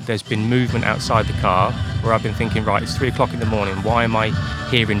where there's been movement outside the car where I've been thinking, right, it's 3 o'clock in the morning, why am I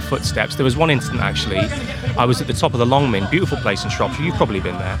hearing footsteps? There was one incident, actually. I was at the top of the Longmin, beautiful place in Shropshire, you've probably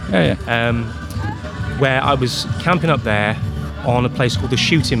been there. Yeah. Where I was camping up there on a place called the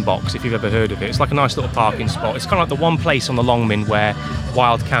Shooting Box, if you've ever heard of it. It's like a nice little parking spot. It's kind of like the one place on the Longmin where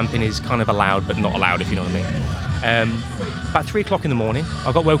wild camping is kind of allowed, but not allowed, if you know what I mean. About 3 o'clock in the morning,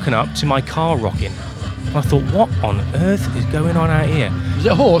 I got woken up to my car rocking. And I thought, what on earth is going on out here? Was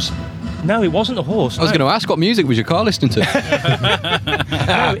it a horse? No, it wasn't a horse. I was going to ask, what music was your car listening to?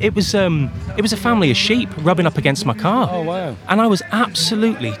 No, it was a family of sheep rubbing up against my car. Oh, wow. And I was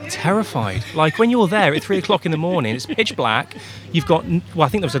absolutely terrified. Like, when you're there at 3 o'clock in the morning, it's pitch black. You've got, I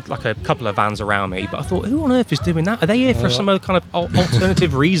think there was a couple of vans around me, but I thought, who on earth is doing that? Are they here for some other kind of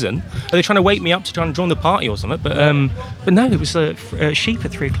alternative reason? Are they trying to wake me up to try and join the party or something? But no, it was sheep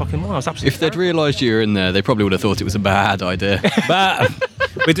at 3 o'clock in the morning. I was absolutely If they'd realised you were in there, they probably would have thought it was a bad idea. But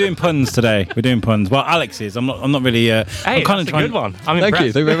we're doing puns today. We're doing puns. Well, Alex is. I'm not really. Hey, I'm kind that's a good one. I'm Thank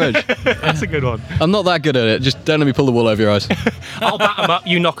impressed. you very much. That's a good one. I'm not that good at it. Just don't let me pull the wool over your eyes. I'll bat them up.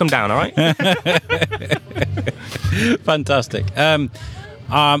 You knock them down. All right. Fantastic. I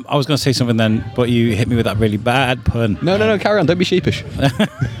was going to say something then, but you hit me with that really bad pun. No, carry on. Don't be sheepish.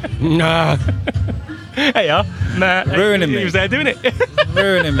 Nah. Hey, nah. Ruining me. He was there doing it.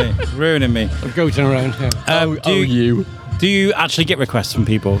 Ruining me. I'm goating around here. Do you actually get requests from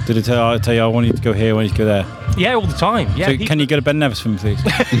people? Did it tell you I want you to go here, I want you to go there? Yeah, all the time. Yeah. So can you go to Ben Nevis for me, please?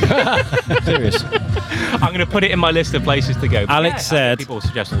 Serious. I'm going to put it in my list of places to go. But Alex said. People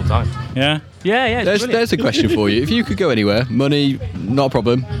suggest all the time. Yeah. Yeah. There's a question for you. If you could go anywhere, money, not a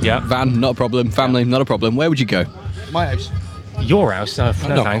problem. Yeah. Van, not a problem. Family, not a problem. Where would you go? My house. Your house? No,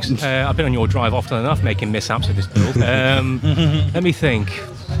 thanks. I've been on your drive often enough making mishaps with this build. Let me think.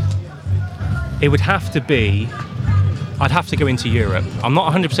 It would have to be... I'd have to go into Europe. I'm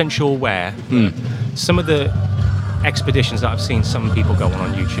not 100% sure where. Some of the expeditions that I've seen some people go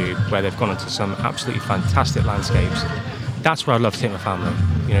on YouTube where they've gone into some absolutely fantastic landscapes, that's where I'd love to take my family.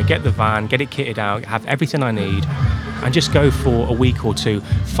 You know, get the van, get it kitted out, have everything I need, and just go for a week or two.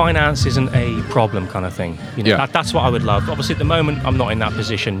 Finance isn't a problem kind of thing. You know, that's what I would love. Obviously, at the moment, I'm not in that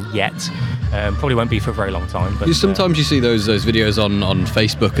position yet. Probably won't be for a very long time. But sometimes you see those videos on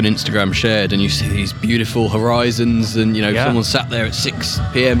Facebook and Instagram shared, and you see these beautiful horizons, and someone sat there at 6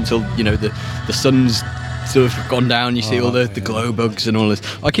 p.m. till the sun's sort of gone down. You see all the glow bugs and all this.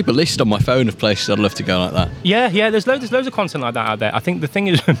 I keep a list on my phone of places I'd love to go like that. Yeah. There's loads of content like that out there. I think the thing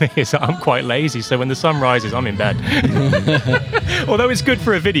is for me is that I'm quite lazy. So when the sun rises, I'm in bed. Although it's good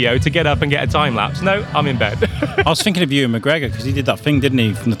for a video to get up and get a time lapse. No, I'm in bed. I was thinking of Ewan McGregor because he did that thing, didn't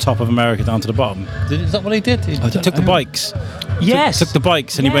he, from the top of America down to the bottom? Is that what he did? He took the bikes. Yes. Took the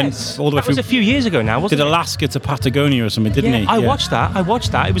bikes and he went all the way through. That was a few years ago now, wasn't it? Did Alaska to Patagonia or something, didn't he? I watched that.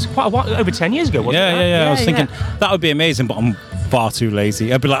 It was quite a while, over 10 years ago, wasn't it? Yeah. I was thinking that would be amazing, but I'm far too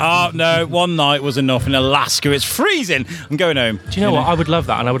lazy. I'd be like, oh no, one night was enough in Alaska. It's freezing. I'm going home. Do you know what? I would love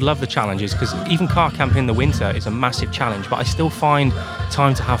that, and I would love the challenges, because even car camping in the winter is a massive challenge, but I still find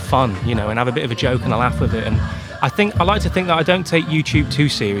time to have fun, and have a bit of a joke and a laugh with it. And I like to think that I don't take YouTube too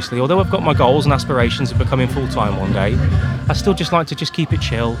seriously. Although I've got my goals and aspirations of becoming full-time one day, I still just like to just keep it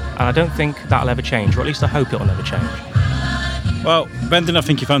chill, and I don't think that'll ever change, or at least I hope it'll never change. Well, Brendan, I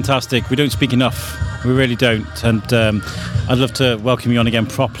think you're fantastic. We don't speak enough. We really don't. And I'd love to welcome you on again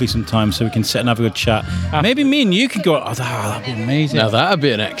properly sometime so we can sit and have a good chat. Maybe me and you could go... Oh, that'd be amazing. Now, that'd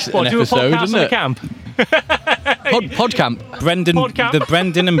be an episode, do a podcast wouldn't on it? a camp? Podcamp. The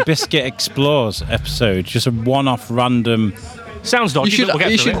Brendan and Biscuit Explores episode. Just a one-off random... Sounds dodgy, but we'll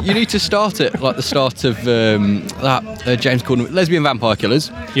get through it. You need to start it like the start of that James Corden, Lesbian Vampire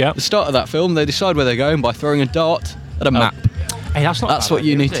Killers. Yeah. The start of that film, they decide where they're going by throwing a dart at a map. Hey, that's what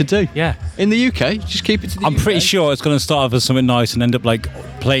you need to do. Yeah. In the UK, just keep it to the I'm UK. pretty sure it's going to start off as something nice and end up like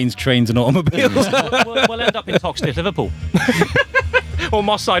planes, trains and automobiles. We'll end up in Toxteth, Liverpool. Or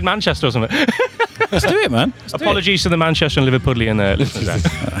Moss Side, Manchester or something. Let's do it, man. Apologies to the Manchester and Liverpudlian listeners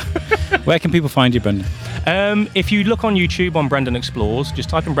there. Where can people find you, Brendan? If you look on YouTube on Brendan Explores, just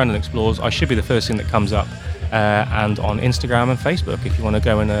type in Brendan Explores. I should be the first thing that comes up. And on Instagram and Facebook if you want to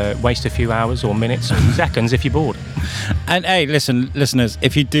go and waste a few hours or minutes or seconds if you're bored. And hey, listeners,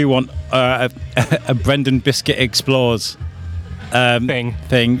 if you do want a Brendan Biscuit Explores thing,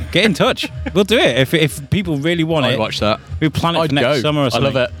 get in touch. We'll do it if people really want it. I'd watch that. We'll plan it for next summer or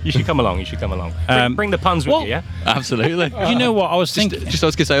something. I love it. You should come along. Bring the puns with you, yeah? Absolutely. You know what I was thinking? I was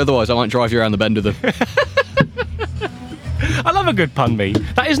going to say, otherwise I might drive you around the bend with them. I love a good pun, me.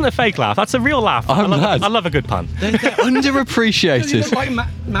 That isn't a fake laugh. That's a real laugh. I love a good pun. They're underappreciated. He looks like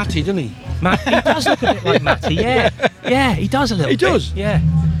Matty, doesn't he? He does look a bit like Matty, yeah. Yeah, he does a little bit. He does? Yeah.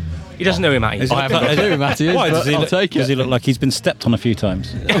 He doesn't know who Matty is. I haven't got a clue who Matty is, but I'll take it. Does he look like he's been stepped on a few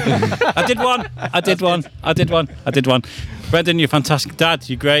times? I did one. Brendan, you're fantastic. Dad,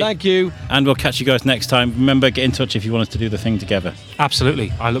 you're great. Thank you. And we'll catch you guys next time. Remember, get in touch if you want us to do the thing together.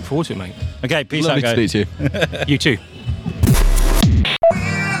 Absolutely. I look forward to it, mate. Okay, peace Lovely out, guys. to speak to you. You too.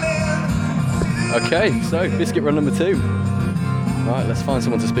 Okay, so biscuit run number 2. Right, let's find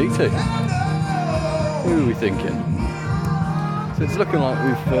someone to speak to. Who are we thinking? So it's looking like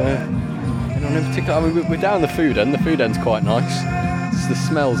we've, in particular, I mean, we're down the food end. The food end's quite nice. The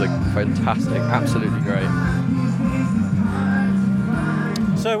smells are fantastic, absolutely great.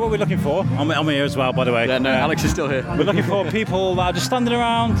 So what we're looking for, I'm here as well, by the way. Yeah, no, Alex is still here. We're looking for people that are just standing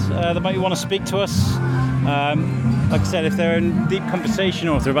around, that might want to speak to us. Like I said, if they're in deep conversation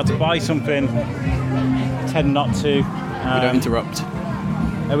or if they're about to buy something, tend not to. We don't interrupt.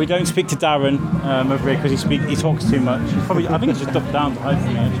 We don't speak to Darren over here because he talks too much. I think he's just ducked down to hide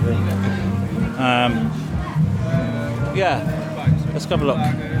from me, actually. Let's go have a look.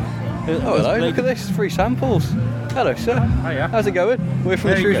 Oh, hello, look at this, free samples. Hello, sir. Hiya. How's it going? We're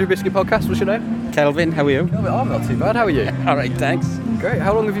from the Shrewsbury Biscuit podcast. What's your name? Kelvin, how are you? I'm not too bad. How are you? All right, thanks. Great.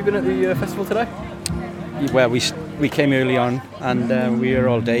 How long have you been at the festival today? Well, we came early on and we were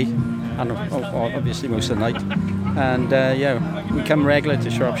all day, and obviously most of the night. And we come regular to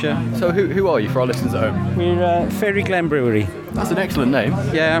Shropshire. So who are you for our listeners at home? We're Fairy Glen Brewery. That's an excellent name.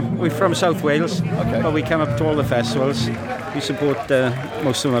 Yeah, we're from South Wales. Okay. But we come up to all the festivals. We support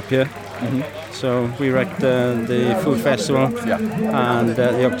most of them up here. Mm-hmm. So we were at the Food Festival and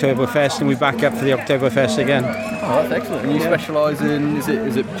the Oktoberfest, and we back up for the Oktoberfest again. Oh, that's excellent. And you specialise in, is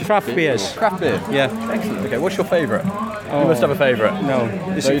it craft beers? Craft beer? Yeah. Excellent. Okay, what's your favourite? You must have a favourite. No,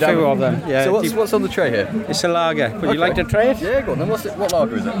 there's a few of them. Yeah. So what's on the tray here? It's a lager. Would you like to try it? Yeah, go on then. What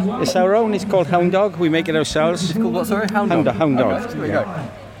lager is it? It's our own. It's called Hound Dog. We make it ourselves. It's called what, sorry? Hound Dog? Hound Dog. Okay, here we go.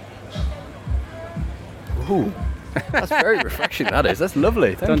 Ooh. That's very refreshing, that is. That's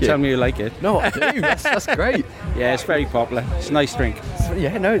lovely. Thank Don't you. tell me you like it. No, I do. That's great. Yeah, it's very popular. It's a nice drink.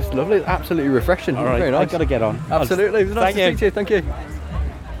 Yeah, no, it's lovely. Absolutely refreshing. All right, Very nice. I've got to get on. Absolutely. It was nice to speak to you. Thank you.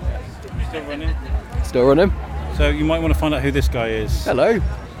 Still running. Still running. So you might want to find out who this guy is. Hello.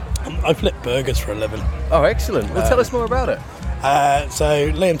 I flip burgers for a living. Oh, excellent. Well, tell us more about it.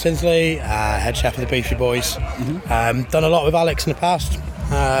 So Liam Tinsley, head chef of the Beefy Boys. Done a lot with Alex in the past.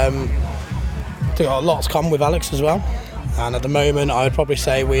 Got lots come with Alex as well. And at the moment, I would probably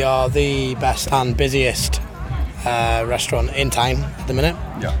say we are the best and busiest restaurant in town at the minute.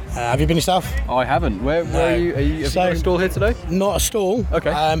 Yeah. Have you been yourself? Oh, I haven't. Where are you? Have you got a stall here today? Not a stall.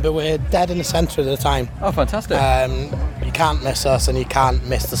 Okay. But we're dead in the centre of the town. Oh, fantastic. You can't miss us, and you can't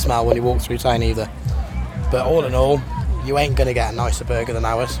miss the smell when you walk through town either. But all in all, you ain't going to get a nicer burger than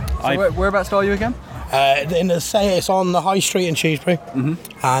ours. So whereabouts are you again? It's on the High Street in Shrewsbury,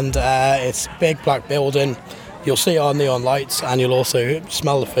 and it's a big black building. You'll see our neon lights, and you'll also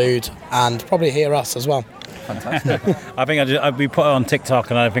smell the food, and probably hear us as well. Fantastic. I think we put it on TikTok,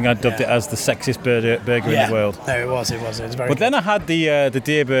 and I think I dubbed it as the sexiest burger in the world. No, it was very But good. then I had the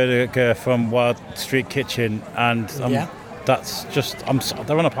deer burger from Wild Street Kitchen, and that's just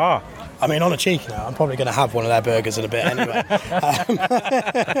they're on a par. I mean, on a cheeky note, I'm probably going to have one of their burgers in a bit anyway.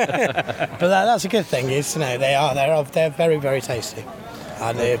 But that's a good thing. Is they're very, very tasty,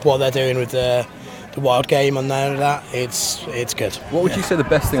 and what they're doing with the wild game on there, it's good. What would you say the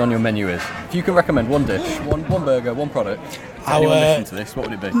best thing on your menu is? If you can recommend one dish, one burger, one product, to anyone listening to this, what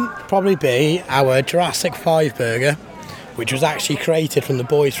would it be? Probably be our Jurassic 5 burger, which was actually created from the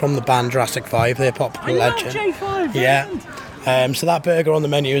boys from the band Jurassic 5, their popular legend. J5, yeah. So that burger on the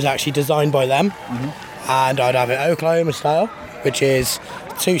menu is actually designed by them, and I'd have it Oklahoma style, which is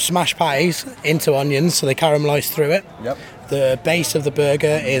 2 smashed patties into onions so they caramelise through it. Yep. The base of the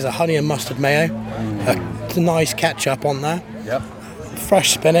burger is a honey and mustard mayo, a nice ketchup on there,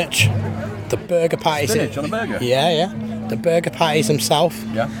 fresh spinach, the burger patties. Spinach on a burger? Yeah. The burger patties themselves,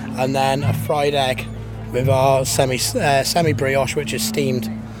 and then a fried egg with our semi brioche, which is steamed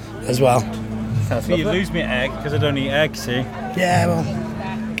as well. See, you lose me at egg because I don't eat egg, see? Yeah,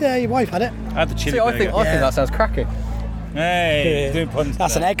 well, your wife had it. I had the chili I burger. think that sounds cracking. Hey, doing puns.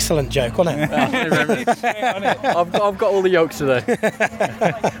 That's an excellent joke, wasn't it? I've got all the yolks today.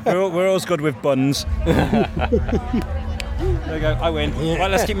 we're always good with buns. There we go, I win.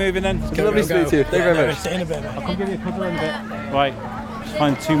 Right, let's keep moving then. Lovely to speak to you. Thank you very much. In a bit. I'll come give you a cuddle in a bit. Right, let's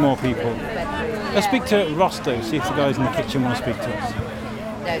find 2 more people. Let's speak to Rosto, see if the guys in the kitchen want to speak to us.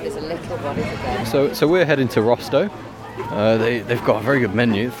 No, there's a little one over there. So we're heading to Rosto. They've got a very good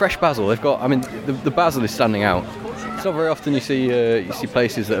menu. Fresh basil. They've got. I mean, the basil is standing out. It's not very often you see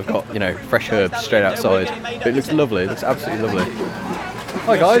places that have got fresh herbs straight outside. But it looks lovely. It looks absolutely lovely.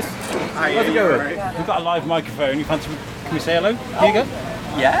 Hi guys. How's it going? We've got a live microphone. You fancy? Can we say hello? Here you go.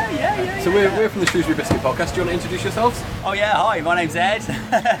 Yeah. So we're from the Shrewsbury Biscuit podcast. Do you want to introduce yourselves? Oh yeah, hi, my name's Ed.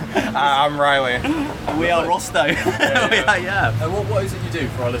 I'm Riley. We are Rosto. Yeah. What is it you do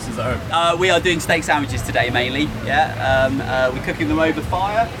for our listeners at home? We are doing steak sandwiches today mainly. Yeah. We're cooking them over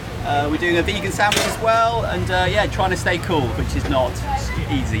fire. We're doing a vegan sandwich as well, and trying to stay cool, which is not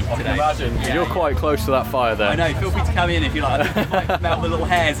easy today. I can imagine. You're quite close to that fire there. I know. Feel free to come in if you like. I think you might melt the little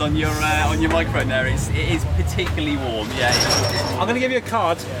hairs on your microphone there. It is particularly warm. Yeah. I'm going to give you a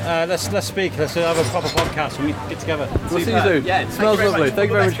card. Let's speak. Let's have a proper podcast when we get together. We'll see you soon. Yeah. It smells lovely.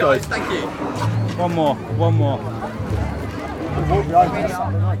 Thank you very much, guys. Thank you. One more.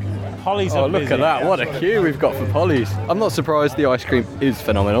 Polly's Oh, up look busy. at that. What a queue we've got for Polly's. I'm not surprised the ice cream is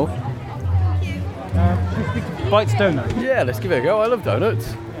phenomenal. Bites donut. Yeah, let's give it a go. I love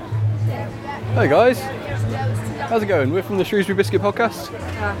donuts. Hey guys. How's it going? We're from the Shrewsbury Biscuit podcast.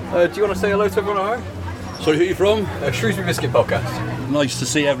 Do you want to say hello to everyone at home? Sorry, who are you from? Shrewsbury Biscuit podcast. Nice to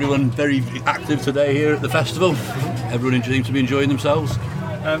see everyone very active today here at the festival. Everyone seems to be enjoying themselves.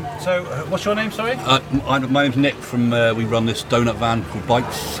 So, what's your name, sorry? My name's Nick from, we run this donut van called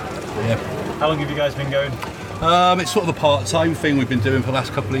Bites. Yeah. How long have you guys been going? It's sort of a part-time thing we've been doing for the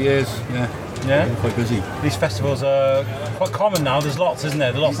last couple of years. Yeah, quite busy. These festivals are quite common now. There's lots, isn't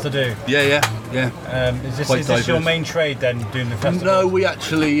there? There's lots to do. Yeah. Is this your main trade then, doing the festival? No, we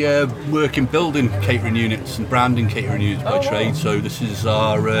actually work in building catering units and branding catering units by trade. So this is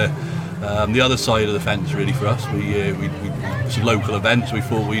our the other side of the fence really for us. It's a local event, so we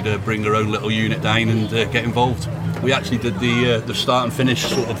thought we'd bring our own little unit down and get involved. We actually did the start and finish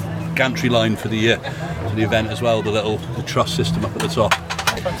sort of gantry line for the event as well. The truss system up at the top.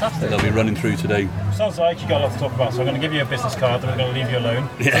 fantastic. They'll be running through today. Sounds like you got a lot to talk about, so I'm going to give you a business card, then we're going to leave you alone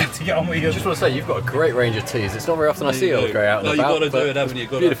to get on with your... I just want to say, you've got a great range of teas. It's not very often I see it go out and No, about. you've got to do it, haven't you?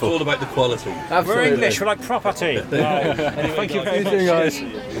 Beautiful. It's all about the quality. Absolutely. We're English, we're like proper tea. Right. Anyway, thank you very much, guys.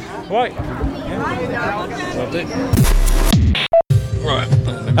 Right. Right.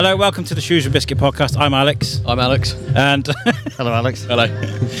 Hello, welcome to the Shrewsbury Biscuit podcast. I'm Alex. I'm Alex. And hello, Alex. Hello.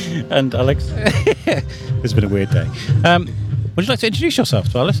 And Alex. It's been a weird day. Would you like to introduce yourself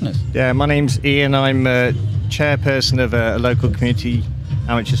to our listeners? Yeah, my name's Ian. I'm chairperson of a local community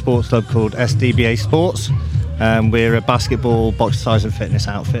amateur sports club called SDBA Sports. We're a basketball, boxercise and fitness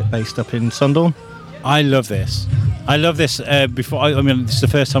outfit based up in Sundorne. I love this. I mean, this is the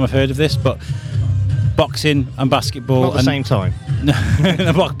first time I've heard of this, but boxing and basketball... Not at the same time.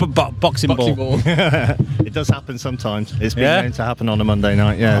 Boxing ball. It does happen sometimes. It's been known to happen on a Monday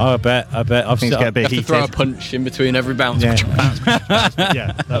night, yeah. Oh, I bet. Things get a bit heated. heated. Throw a punch in between every bounce. Yeah,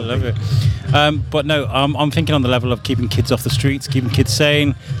 Yeah, I love it. But no, I'm thinking on the level of keeping kids off the streets, keeping kids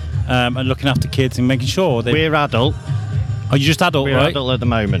sane, and looking after kids and making sure they... We're adult. Oh, you're just adult, We're right? adult at the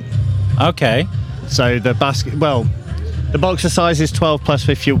moment. Okay. So the boxer size is 12 plus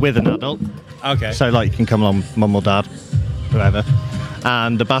if you're with an adult. Okay. So like you can come along, mum or dad, whoever.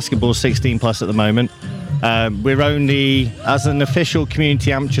 And the basketball's 16 plus at the moment. We're only, as an official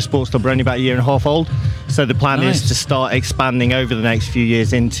community amateur sports club, we're only about a year and a half old. So the plan is to start expanding over the next few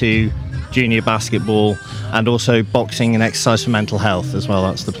years into junior basketball and also boxing and exercise for mental health as well.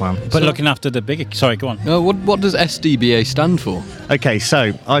 That's the plan. But looking after the bigger... Sorry, go on. What does SDBA stand for? Okay,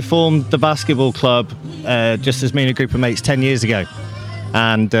 so I formed the basketball club just as me and a group of mates 10 years ago.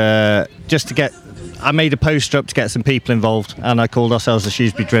 And I made a poster up to get some people involved, and I called ourselves the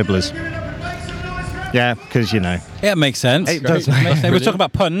Shrewsbury Dribblers. Yeah, because, Yeah, it makes sense. It does. We're talking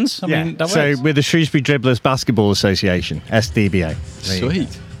about puns. I mean, that so works. we're the Shrewsbury Dribblers Basketball Association, SDBA.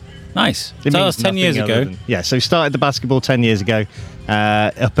 Sweet. Nice. So that was 10 years ago. So we started the basketball 10 years ago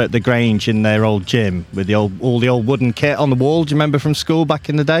up at the Grange in their old gym with all the old wooden kit on the wall. Do you remember from school back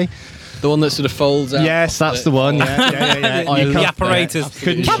in the day? The one that sort of folds out. Yes, that's the one. Yeah. The apparatus.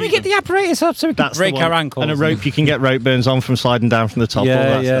 Can we get the apparatus up so we can break our ankles? And a rope, you can get rope burns on from sliding down from the top. All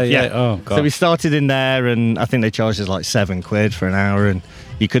that stuff. Yeah. Oh, God. So we started in there, and I think they charged us like £7 for an hour, and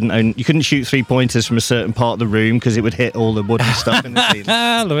you couldn't shoot 3-pointers from a certain part of the room because it would hit all the wooden stuff in the ceiling.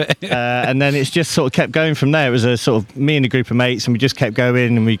 I love it. And then it's just sort of kept going from there. It was a sort of me and a group of mates, and we just kept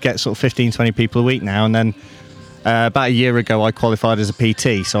going, and we get sort of 15-20 people a week now, and then about a year ago I qualified as a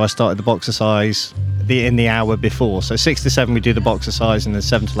PT, so I started the boxercise in the hour before. So 6 to 7 we do the boxercise, and then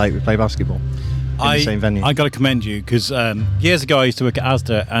 7 to 8 we play basketball in the same venue. I got to commend you because years ago I used to work at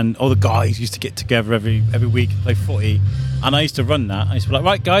Asda, and all the guys used to get together every week and play footy, and I used to run that. I used to be like,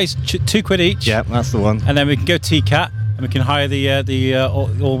 right guys, £2 each. Yeah, that's the one. And then we can go TCAT, and we can hire the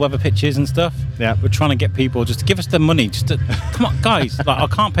all-weather pitches and stuff. Yeah, we're trying to get people just to give us the money. Just to come on, guys. Like, I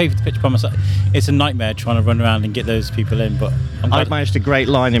can't pay for the pitch by myself. It's a nightmare trying to run around and get those people in. But I've managed a great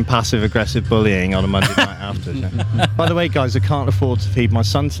line in passive-aggressive bullying on a Monday night after. So. By the way, guys, I can't afford to feed my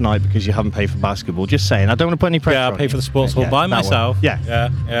son tonight because you haven't paid for basketball. Just saying, I don't want to put any pressure. Yeah, I'll pay for the sports hall by myself. Yeah,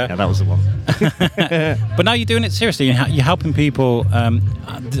 that was the one. But now you're doing it seriously. You're helping people.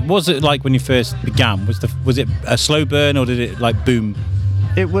 What was it like when you first began? Was it a slow burn, or did it like boom?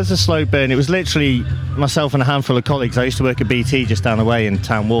 It was a slow burn. It was literally myself and a handful of colleagues. I used to work at BT just down the way in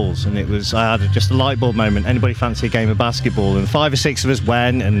Town Walls, and I had just a light bulb moment. Anybody fancy a game of basketball? And 5 or 6 of us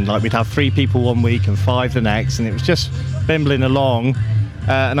went, and like we'd have 3 people one week and 5 the next, and it was just bimbling along.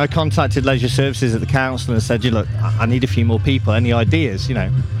 And I contacted Leisure Services at the council and said, look, I need a few more people. Any ideas,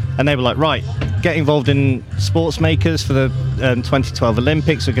 And they were like, right, get involved in sports makers for the 2012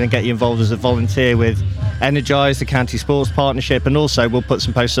 Olympics. We're going to get you involved as a volunteer with Energise, the County Sports Partnership, and also we'll put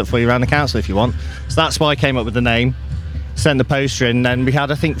some posters up for you around the council if you want. So that's why I came up with the name, sent the poster in, and we had,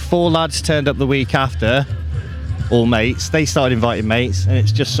 I think, 4 lads turned up the week after, all mates. They started inviting mates, and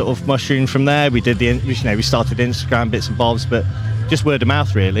it's just sort of mushroomed from there. We did we started Instagram bits and bobs, but just word of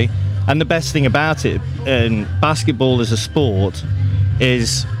mouth really. And the best thing about it, basketball as a sport,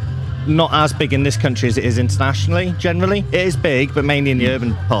 is not as big in this country as it is internationally. Generally, it is big, but mainly in the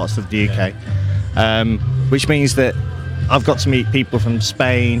urban parts of the UK. Which means that I've got to meet people from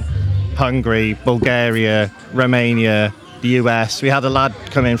Spain, Hungary, Bulgaria, Romania, the US. We had a lad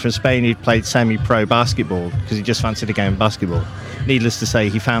come in from Spain who played semi-pro basketball because he just fancied a game of basketball. Needless to say,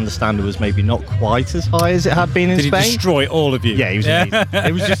 he found the standard was maybe not quite as high as it had been in Spain. Did he destroy all of you? Yeah, he was amazing.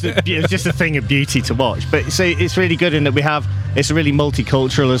 It was just a thing of beauty to watch. But so it's really good in that it's really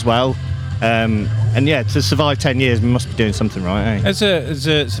multicultural as well. And yeah, to survive 10 years, we must be doing something right,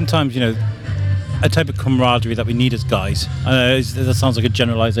 eh? Sometimes, a type of camaraderie that we need as guys. That sounds like a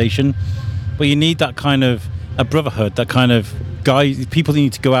generalisation, but you need that kind of a brotherhood, that kind of people you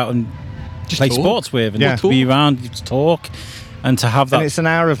need to go out and just play sports with and to be around, to talk. And to have that. And it's an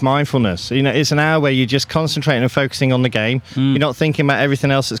hour of mindfulness. It's an hour where you're just concentrating and focusing on the game. You're not thinking about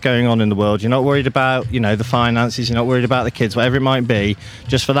everything else that's going on in the world. You're not worried about, the finances. You're not worried about the kids, whatever it might be.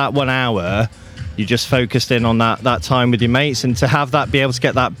 Just for that 1 hour, you're just focused in on that time with your mates. And to have that, be able to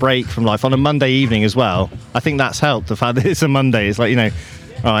get that break from life on a Monday evening as well, I think that's helped. The fact that it's a Monday, it's like,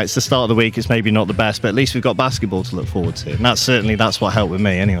 all right, it's the start of the week. It's maybe not the best, but at least we've got basketball to look forward to. And that's what helped with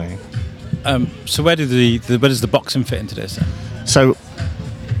me anyway. So where does the boxing fit into this then? So,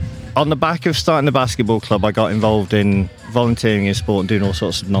 on the back of starting the basketball club, I got involved in volunteering in sport and doing all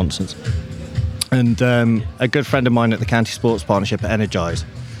sorts of nonsense. And a good friend of mine at the County Sports Partnership at Energise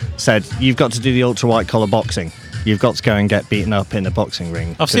said, you've got to do the ultra white collar boxing. You've got to go and get beaten up in a boxing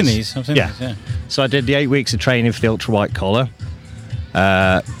ring. I've seen these. So I did the 8 weeks of training for the ultra white collar.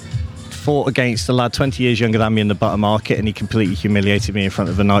 Fought against a lad 20 years younger than me in the Baton market, and he completely humiliated me in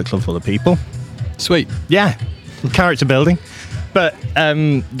front of a nightclub full of people. Sweet. Yeah. Character building. But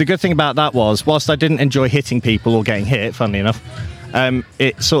the good thing about that was, whilst I didn't enjoy hitting people or getting hit, funnily enough,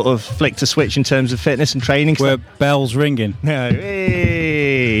 it sort of flicked a switch in terms of fitness and training. Were bells ringing? No.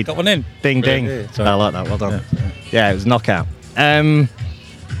 Hey. Got one in. Ding, ding. I like that. Well done. Yeah, it was a knockout.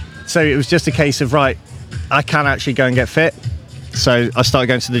 So it was just a case of, right, I can actually go and get fit. So I started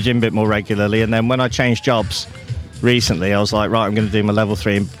going to the gym a bit more regularly. And then when I changed jobs recently, I was like, right, I'm going to do my level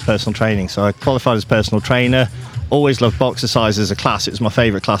 3 in personal training. So I qualified as personal trainer. Always loved boxercise as a class. It was my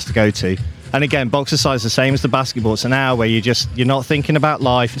favourite class to go to. And again, boxercise is the same as the basketball. It's an hour where you're not thinking about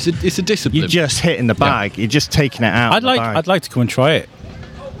life. It's a discipline. You're just hitting the bag. You're just taking it out. I'd like to come and try it.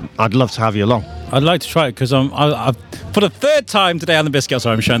 I'd love to have you along. I'd like to try it because I've for the third time today on the Biscuit.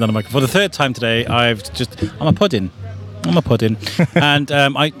 Sorry, I'm showing down the mic. For the third time today, I'm a pudding. And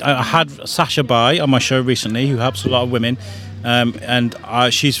I had Sasha Bai on my show recently, who helps a lot of women. And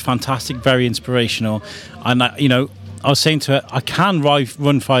she's fantastic, very inspirational. And I was saying to her, I can run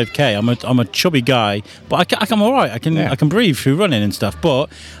 5k. I'm a chubby guy, but I'm all right. I can breathe through running and stuff. But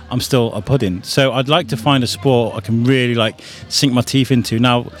I'm still a pudding. So I'd like to find a sport I can really sink my teeth into.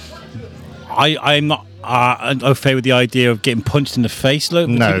 Now, I'm not au fait with the idea of getting punched in the face. No,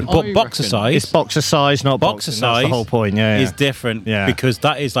 but boxercise. It's boxercise, not boxing. That's the whole point. Is different. Yeah. Because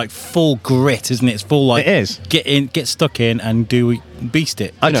that is full grit, isn't it? It's full it is. Get stuck in and beast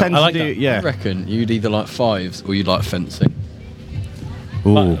it. I like that. I reckon you'd either like fives or you'd like fencing.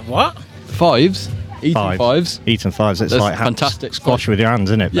 Ooh. What? Fives? Eating fives. It's like fantastic squash with your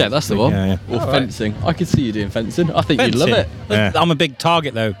hands, isn't it? Yeah, that's the one. Yeah. Or fencing. I could see you doing fencing. I think you'd love it. Yeah. I'm a big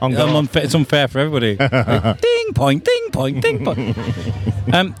target though. It's unfair for everybody. Ding point, ding point, ding point.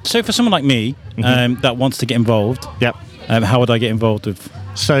 So for someone like me that wants to get involved, how would I get involved with?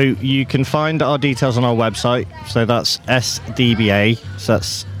 So you can find our details on our website. So that's SDBA. So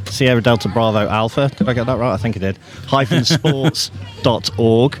that's Sierra Delta Bravo Alpha. Did I get that right? I think I did. -sports.org.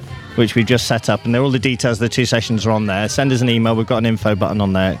 Which we've just set up, and all the details of the 2 sessions are on there. Send us an email, we've got an info button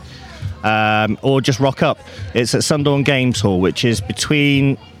on there. Or just rock up. It's at Sundawn Games Hall, which is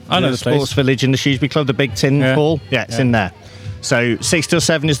between the Sports Village and the Shrewsbury Club, the big tin hall. Yeah, it's in there. So 6 till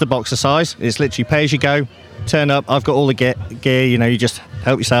 7 is the boxer size. It's literally pay as you go, turn up, I've got all the gear, you just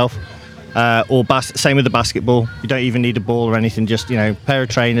help yourself. Or same with the basketball. You don't even need a ball or anything, just pair of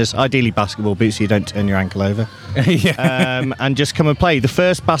trainers, ideally basketball boots so you don't turn your ankle over. And just come and play. The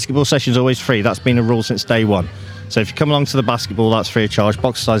first basketball session is always free. That's been a rule since day one. So if you come along to the basketball, that's free of charge.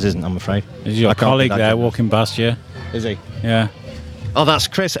 Boxercise isn't, I'm afraid. Is your colleague there walking past you? Is he? Yeah. Oh, that's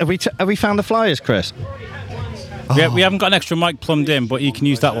Chris. Have we found the flyers, Chris? We haven't got an extra mic plumbed in, but you can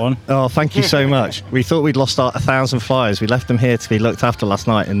use that one. Oh, thank you so much. We thought we'd lost 1,000 flyers. We left them here to be looked after last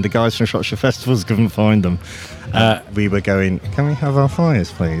night, and the guys from Shropshire Festivals couldn't find them. We were going, can we have our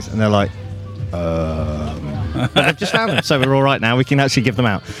flyers, please? And they're like, but they've just found them, so we're all right now. We can actually give them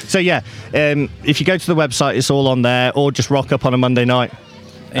out. So if you go to the website, it's all on there, or just rock up on a Monday night.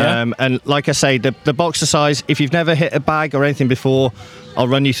 And like I say, the boxer size, if you've never hit a bag or anything before, I'll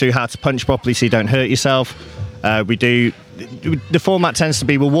run you through how to punch properly so you don't hurt yourself. The format tends to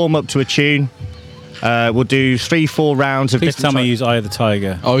be, we'll warm up to a tune. We'll do 3-4 rounds of Please tell me you use Eye of the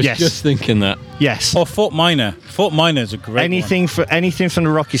Tiger. I was just thinking that. Yes. Or Fort Minor. Fort Minor's a great anything one. Anything from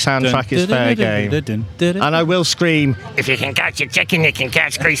the Rocky soundtrack is fair game. And I will scream, if you can catch a chicken, you can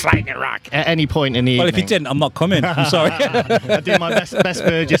catch Grease Lightning Rock at any point in the Well, evening. if you didn't, I'm not coming. I'm sorry. I do my best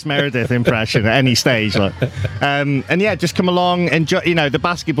Burgess Meredith impression at any stage. Like. And yeah, just come along, enjoy. You know, the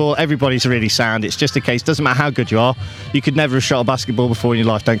basketball, everybody's really sound. It's just a case, doesn't matter how good you are, you could never have shot a basketball before in your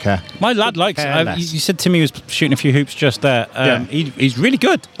life, don't care. My lad likes it. You said Timmy was shooting a few hoops just there. He's really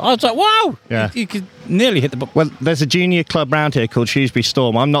good. I was like, wow. Yeah. You could nearly hit the ball. Well, there's a junior club round here called Shrewsbury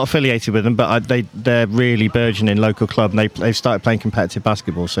Storm. I'm not affiliated with them, but they're really burgeoning local club, and they've started playing competitive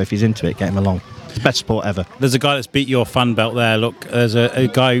basketball. So if he's into it, get him along. It's the best sport ever. There's a guy that's beat your fan belt there. Look, there's a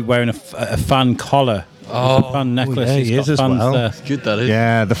guy wearing a fan collar. Oh, fan necklace. Yeah, He's he got is as fans well. there. Good, that is.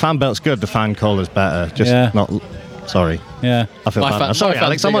 Yeah, the fan belt's good. The fan collar's better. Just not. Sorry. Yeah. I feel bad. Sorry,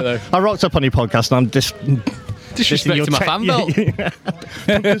 Alex. I rocked up on your podcast, and I'm just. Disrespecting my fan belt.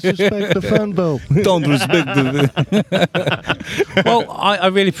 Don't disrespect the fan belt. Don't respect the. Well, I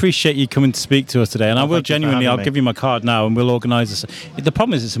really appreciate you coming to speak to us today, and I will genuinely. I'll give you my card now, and we'll organise this. The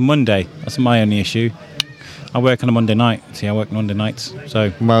problem is it's a Monday. That's my only issue. I work on a Monday night. See, I work on Monday nights.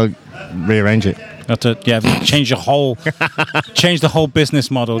 So well, rearrange it. Have to change the whole business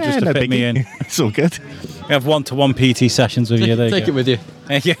model just to fit me in. It's all good. We have 1-to-1 PT sessions with you. There Take it with you.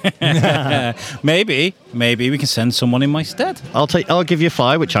 Maybe we can send someone in my stead. I'll give you a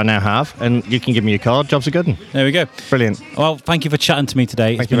flyer, which I now have, and you can give me your card. Job's a good one. There we go. Brilliant. Well, thank you for chatting to me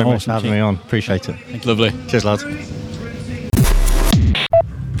today. Thank you very much for having me on. Appreciate it. Lovely. Cheers, lads.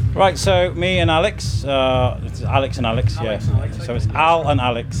 Right, so me and Alex, it's Alex and Alex, yeah. So it's Al and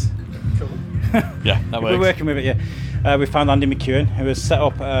Alex. Cool. Yeah, that works. We're working with it, yeah. We found Andy McEwen, who has set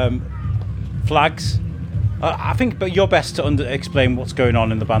up flags. I think, but you're best to explain what's going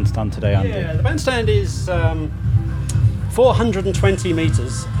on in the bandstand today, Andy. Yeah, the bandstand is 420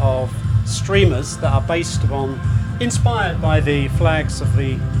 metres of streamers that are based upon, inspired by the flags of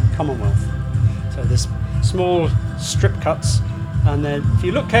the Commonwealth. So there's small strip cuts, and then if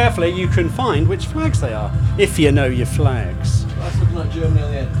you look carefully, you can find which flags they are, if you know your flags. That's looking like Germany on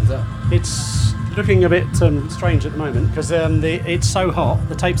the end, is that? It's looking a bit strange at the moment, because it's so hot,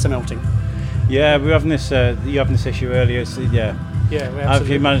 the tapes are melting. Yeah, we were having this. You having this issue earlier. So Yeah, we have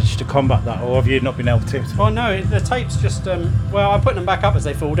you managed to combat that, or have you not been able to? Oh no, the tapes just. Well, I'm putting them back up as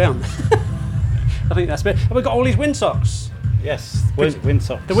they fall down. I think that's a bit. And we've got all these windsocks. Yes,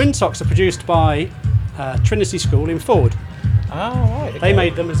 windsocks. The windsocks are produced by Trinity School in Ford. Oh right. Okay. They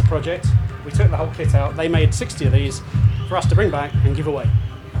made them as a project. We took the whole kit out. They made 60 of these for us to bring back and give away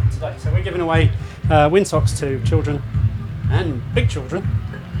today. So we're giving away windsocks to children and big children.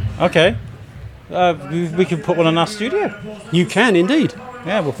 Okay. We can put one in our studio. You can indeed.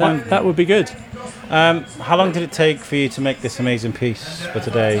 Yeah, we'll find that would be good. How long did it take for you to make this amazing piece for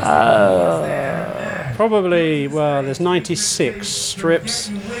today? Probably, well, there's 96 strips.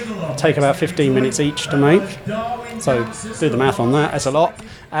 It'll take about 15 minutes each to make. So do the math on that. That's a lot.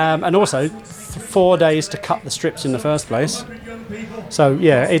 And also 4 days to cut the strips in the first place. So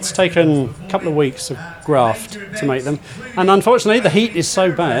yeah, it's taken a couple of weeks of graft to make them. And unfortunately, the heat is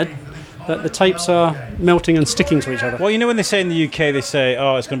so bad that the tapes are melting and sticking to each other. Well, you know when they say in the UK, they say,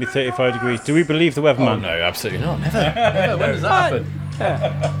 oh, it's going to be 35 degrees. Do we believe the weatherman? Oh, no, absolutely not. Never. When does that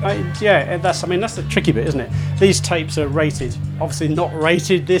happen? Yeah, that's the tricky bit, isn't it? These tapes are rated, obviously not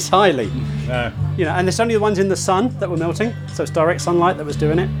rated this highly. No. You know, and it's only the ones in the sun that were melting, so it's direct sunlight that was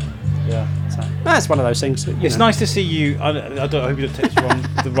doing it. Yeah. So that's one of those things. It's nice to see you. I hope you don't take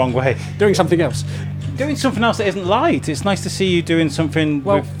this the wrong way. Doing something else. Doing something else that isn't light. It's nice to see you doing something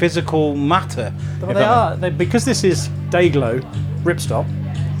with physical matter. Well, because this is day glow, ripstop.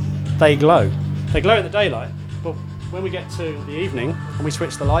 They glow. They glow in the daylight, but when we get to the evening and we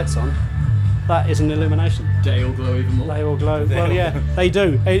switch the lights on, that is an illumination. They all glow even more. They all glow. Well, yeah, they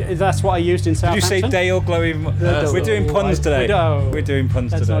do. That's what I used in Southampton. Did you say they all glow even more? We're doing puns today. We're doing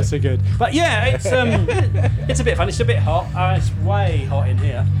puns today. That's not so good. But yeah, it's a bit fun. It's a bit hot. It's way hot in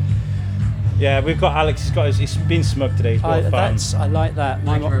here. Yeah, we've got Alex. He's been smug today. He's got fans. I like that.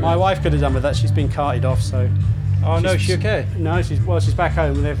 My wife could have done with that. She's been carted off. So. Oh no, is she okay? No, she's back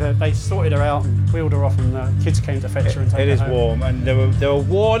home. They sorted her out and wheeled her off, and the kids came to fetch her and take her home. It is warm, and there were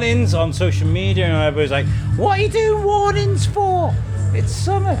warnings on social media, and everybody was like, "What are you doing warnings for? It's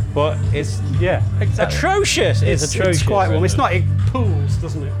summer." But it's atrocious. It's atrocious. It's quite warm. It's not. It pools,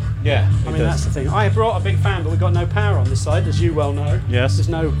 doesn't it? Yeah. I mean that's the thing. I brought a big fan, but we've got no power on this side, as you well know. Yes. There's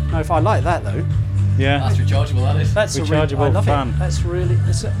no. I like that though. Yeah. That's rechargeable. That is. That's rechargeable I love fan. It. That's really.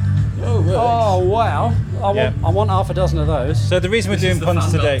 Oh wow! I want half a dozen of those. So the reason we're doing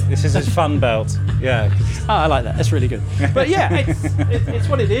puns today, this is his fan belt. Yeah. I like that. That's really good. But yeah, it's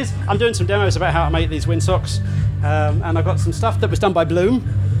what it is. I'm doing some demos about how to make these windsocks, and I've got some stuff that was done by Bloom.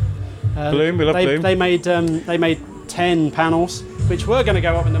 Bloom, we love Bloom. They made 10 panels, which were going to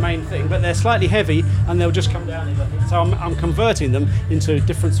go up in the main thing, but they're slightly heavy and they'll just come down. So I'm converting them into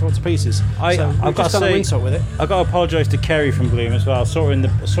different sorts of pieces. I've got to say, a windsock with it. I've got to apologise to Kerry from Bloom as well. I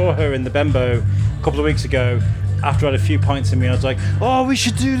saw her in the Bembo a couple of weeks ago. After I had a few pints in me, I was like, "Oh, we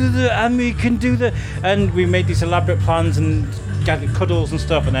should do and we can do and we made these elaborate plans and gathered cuddles and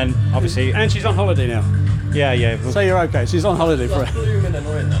stuff, and then obviously. And she's on holiday now. Yeah. So you're okay. She's on holiday for it. Blooming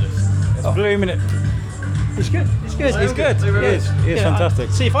annoying, that is. Blooming it. It's good. He's good. He is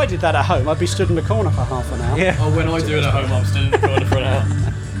fantastic. See, if I did that at home, I'd be stood in the corner for half an hour. Yeah. Oh, when I do it at home, I'm stood in the corner for an hour.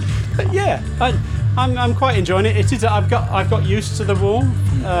 But yeah, I'm quite enjoying it. It is. I've got used to the wall.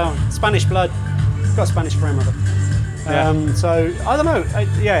 Spanish blood. Got a Spanish grandmother. So I don't know.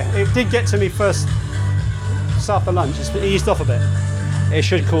 It did get to me first after lunch. It's eased off a bit. It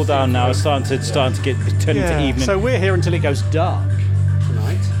should cool down now. It's starting to get turn into evening. So we're here until it goes dark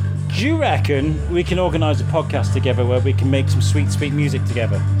tonight. Do you reckon we can organise a podcast together where we can make some sweet music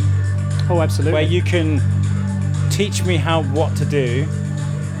together? Oh, absolutely. Where you can teach me what to do,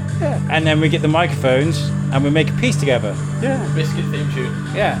 and then we get the microphones and we make a piece together. Yeah. Biscuit theme tune.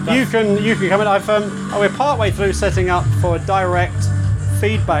 Yeah. You can come in. We're partway through setting up for a direct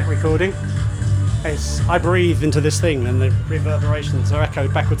feedback recording. I breathe into this thing and the reverberations are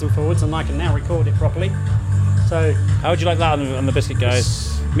echoed backwards and forwards, and I can now record it properly. So how would you like that on the Biscuit guys?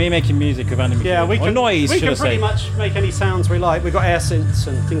 Me making music with Andy. Yeah, we can pretty much make any sounds we like. We've got air synths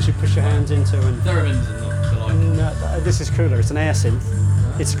and things you push your hands into, and theremins and the like. No, this is cooler. It's an air synth.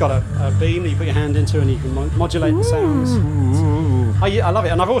 It's got a beam that you put your hand into, and you can modulate the sounds. I love it,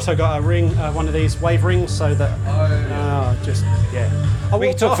 and I've also got a ring, one of these wave rings, so that we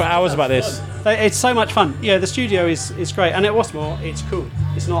can talk for hours about this. It's so much fun. Yeah, the studio is great, and what's more, it's cool.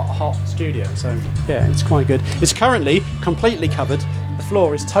 It's not a hot studio, so yeah, it's quite good. It's currently completely covered. The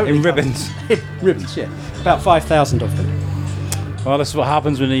floor is totally in covered. ribbons. Ribbons, yeah. About 5,000 of them. Well, this is what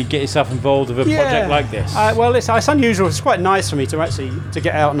happens when you get yourself involved with a project like this. Well, it's unusual. It's quite nice for me to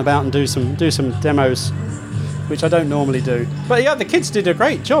get out and about and do some demos, which I don't normally do. But yeah, the kids did a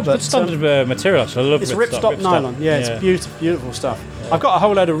great job. It's standard material. So I love it's ripstop nylon. Yeah, it's beautiful stuff. Yeah. I've got a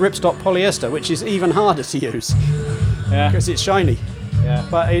whole load of ripstop polyester, which is even harder to use. Yeah, because it's shiny. Yeah,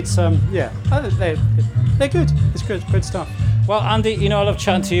 but it's they're good. It's good stuff. Well, Andy, I love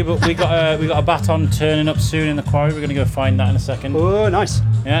chatting to you, but we got a Baton turning up soon in the quarry. We're going to go find that in a second. Oh, nice.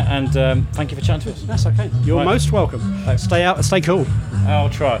 Yeah, and thank you for chatting to us. That's okay. You're most welcome. Stay out and stay cool. I'll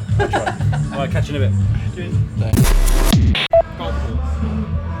try. All right, catch you in a bit.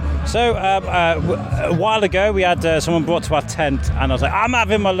 So a while ago, we had someone brought to our tent, and I was like, "I'm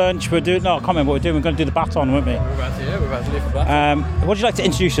having my lunch. We're doing I can't remember what we're doing. We're going to do the Baton, weren't we?" We're about to leave for Baton. Would you like to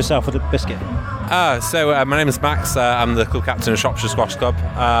introduce yourself with a Biscuit? So my name is Max. I'm the club captain of Shropshire Squash Club.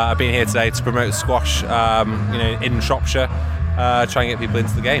 I've been here today to promote squash, in Shropshire, try and get people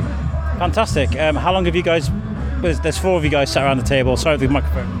into the game. Fantastic. How long have you guys? There's 4 of you guys sat around the table. Sorry, the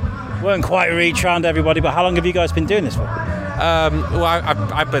microphone weren't quite reach around everybody. But how long have you guys been doing this for?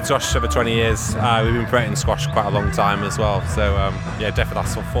 I've played squash for 20 years. We've been promoting squash quite a long time as well. So definitely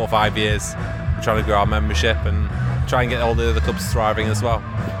last 4 or 5 years. We're trying to grow our membership and try and get all the other clubs thriving as well.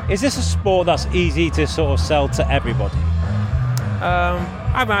 Is this a sport that's easy to sort of sell to everybody?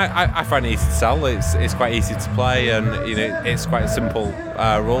 I find it easy to sell. It's quite easy to play, and it's quite simple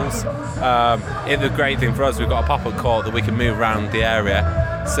rules. The great thing for us, we've got a pop-up court that we can move around the area.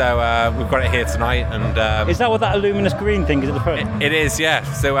 So we've got it here tonight, and is that what that luminous green thing is at the front? It is, yeah.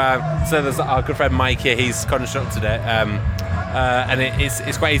 So there's our good friend Mike here. He's constructed it, and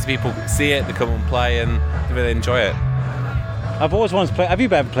it's quite easy. People see it, they come and play, and they really enjoy it. I've always wanted to play. Have you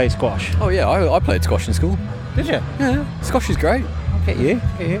ever played squash? Oh yeah, I played squash in school. Did you? Yeah, squash is great. Get you.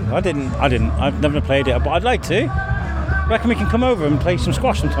 I didn't. I've never played it, but I'd like to. Reckon we can come over and play some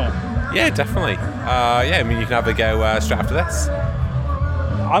squash sometime? Yeah, definitely. You can have a go straight after this.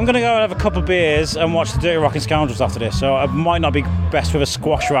 I'm going to go and have a couple of beers and watch the Dirty Rockin' Scoundrels after this, so it might not be best with a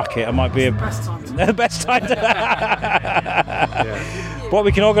squash racket. It might be the best time to But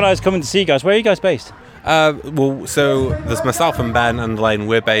we can organise coming to see you guys. Where are you guys based? So there's myself and Ben and Lane.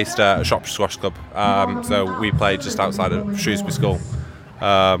 We're based at Shropshire Squash Club. So we play just outside of Shrewsbury School.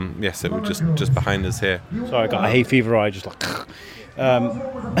 So we're just behind us here. Sorry, I got a hay fever eye, just like...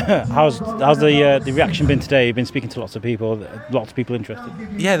 How's the reaction been today? You've been speaking to lots of people interested.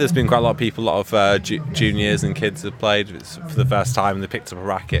 Yeah, there's been quite a lot of people. A lot of juniors and kids have played for the first time. They picked up a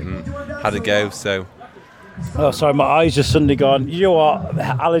racket and had a go. So. Oh, sorry, my eyes just suddenly gone. You know what?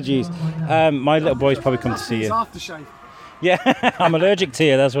 Allergies. My little boy's probably come to see you. It's aftershave. Yeah, I'm allergic to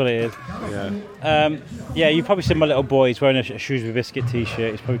you. That's what it is. Yeah. You've probably seen my little boy. He's wearing a Shrewsbury Biscuit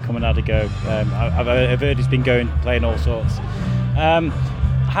T-shirt. He's probably coming out to go. I've heard he's been playing all sorts.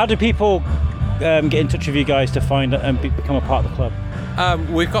 How do people get in touch with you guys to find and become a part of the club?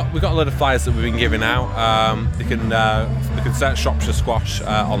 We've got a lot of flyers that we've been giving out. They can search Shropshire Squash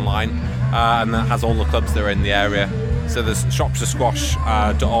online, and that has all the clubs that are in the area. So there's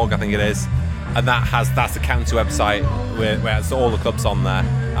shropshiresquash.org, I think it is, and that's the county website where it has all the clubs on there.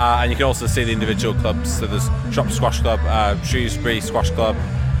 And you can also see the individual clubs. So there's Shropshire Squash Club, Shrewsbury Squash Club,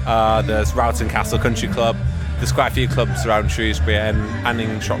 there's Rowton Castle Country Club. There's quite a few clubs around Shrewsbury and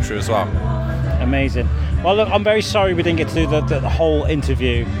in Shropshire as well. Amazing. Well, look, I'm very sorry we didn't get to do the whole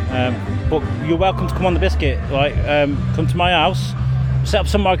interview, but you're welcome to come on the Biscuit. Come to my house, set up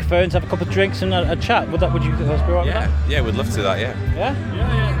some microphones, have a couple of drinks and a chat. Would you guys be all right with that? Yeah, we'd love to do that.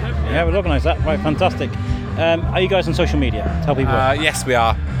 Yeah, we'll organise that. Right, fantastic. Are you guys on social media? Tell people. Yes, we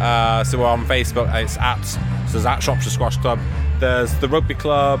are. So we're on Facebook. It's at Shropshire Squash Club. There's the rugby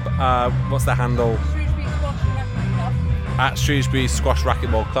club. What's the handle? At Shrewsbury Squash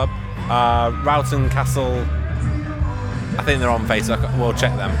Racquetball Club. Rowton Castle, I think they're on Facebook. We'll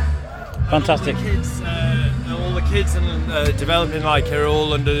check them. Fantastic. All the kids and developing are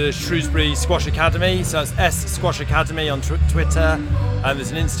all under the Shrewsbury Squash Academy. So it's S Squash Academy on Twitter, and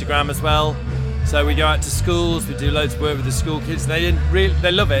there's an Instagram as well. So we go out to schools. We do loads of work with the school kids. They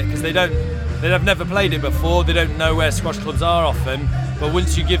love it because they've never played it before. They don't know where squash clubs are often. But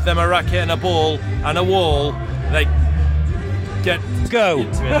once you give them a racket and a ball and a wall, they go.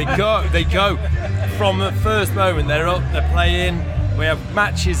 They go from the first moment. They're up, they're playing. We have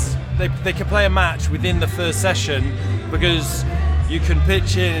matches. They can play a match within the first session because you can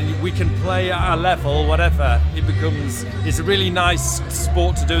pitch in and we can play at our level, whatever. It's a really nice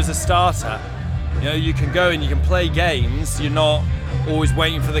sport to do as a starter. You can go and you can play games. You're not always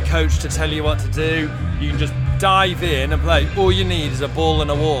waiting for the coach to tell you what to do. You can just dive in and play. All you need is a ball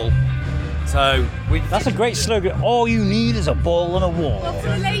and a wall. So that's a great slogan. All you need is a ball and a wall. Well, for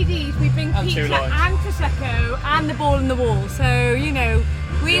the ladies, we bring pizza and prosecco and the ball and the wall. So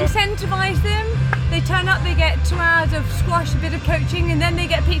we incentivise them. They turn up, they get 2 hours of squash, a bit of coaching, and then they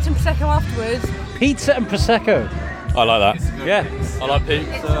get pizza and prosecco afterwards. Pizza and prosecco. I like that. Yeah, I like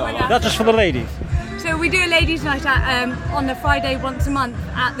pizza. That's just for the ladies. So we do a ladies' night on a Friday once a month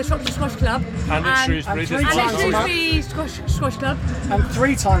at the Shropshire Squash Club. And at Shrewsbury. Squash Club. And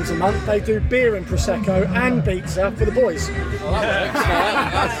 3 times a month they do beer and prosecco and pizza for the boys. That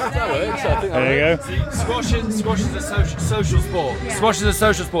works. I think there you go. Squash is a social sport. Squash is a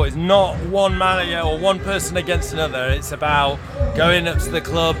social sport. It's not one man or one person against another. It's about going up to the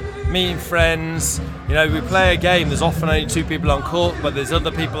club, meeting friends. We play a game. There's often only 2 people on court, but there's other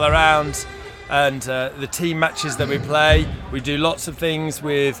people around. And the team matches that we play, we do lots of things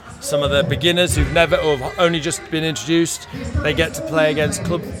with some of the beginners who've only just been introduced. They get to play against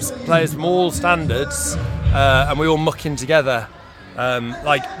club players from all standards, and we all muck in together.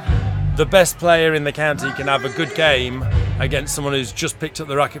 The best player in the county can have a good game against someone who's just picked up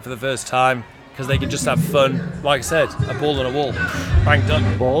the racket for the first time, because they can just have fun. Like I said, a ball and a wall. Bang,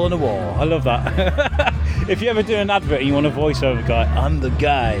 done. Ball and a wall. I love that. If you ever do an advert and you want a voiceover guy, I'm the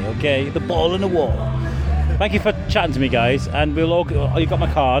guy, okay? The ball and the wall. Thank you for chatting to me, guys. And you got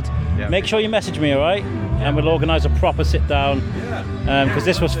my card. Yeah. Make sure you message me, all right? And we'll organise a proper sit down. Because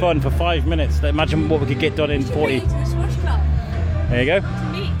this was fun for 5 minutes. Imagine what we could get done in 40. There you go.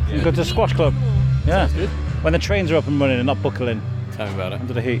 You go to the squash club. Yeah. Good. When the trains are up and running and not buckling. Tell me about it.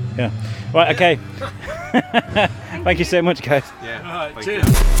 Under the heat. Yeah. Right. Okay. Thank you so much, guys. Yeah. All right. Cheers.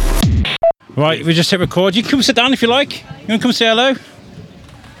 Right, we just hit record. You can come sit down if you like. You want to come say hello?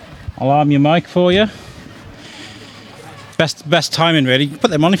 I'll arm your mic for you. Best timing, really.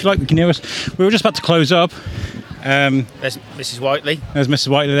 Put them on if you like. We can hear us. We were just about to close up. There's Mrs. Whiteley. There's Mrs.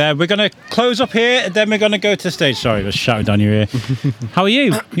 Whiteley there. We're going to close up here, and then we're going to go to the stage. Sorry, I was shouting down your ear. How are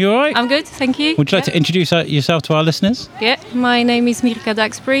you? You all right? I'm good, thank you. Would you like to introduce yourself to our listeners? Yeah, my name is Mirka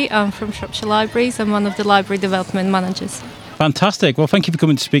Daxbury. I'm from Shropshire Libraries. I'm one of the library development managers. Fantastic. Well, thank you for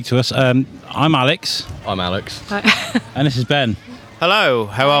coming to speak to us. I'm Alex. I'm Alex. Hi. And this is Ben. Hello,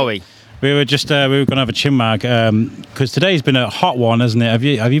 how are we? We were going to have a chin mag because today's been a hot one, hasn't it? Have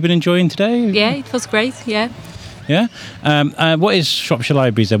you been enjoying today? Yeah, it was great. Yeah. Yeah. What is Shropshire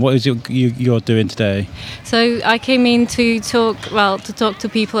Libraries then? What is you're doing today? So I came in to talk to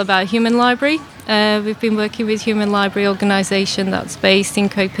people about Human Library. We've been working with Human Library organisation that's based in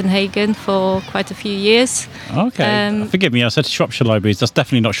Copenhagen for quite a few years. Okay. Forgive me, I said Shropshire Libraries. That's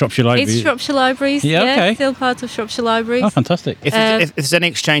definitely not Shropshire Libraries. It's Shropshire Libraries. Yeah, okay. Still part of Shropshire Libraries. Oh, fantastic. If there's any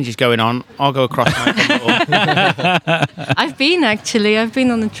exchanges going on, I'll go across. I've been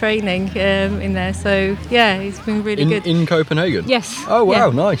on a training in there, so yeah, it's been really good. In Copenhagen? Yes. Oh, wow,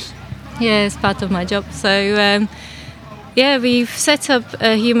 yeah. nice. Yeah, it's part of my job. So we've set up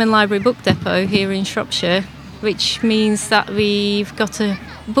a Human Library book depot here in Shropshire, which means that we've got a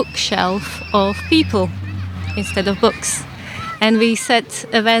bookshelf of people instead of books. And we set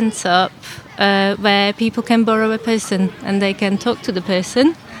events up where people can borrow a person and they can talk to the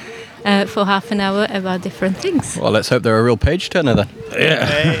person for half an hour about different things. Well, let's hope they're a real page turner then.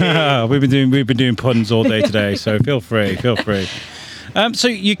 Yeah. we've been doing puns all day today, so feel free. So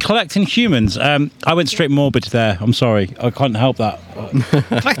you're collecting humans. I went straight morbid there. I'm sorry. I can't help that.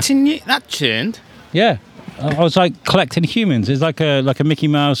 Collecting that turned? Yeah. I was like collecting humans. It's like a Mickey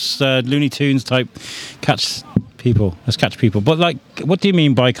Mouse, Looney Tunes type catch people. Let's catch people. But like, what do you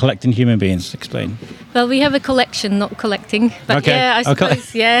mean by collecting human beings? Explain. Well, we have a collection, not collecting. But okay. yeah, I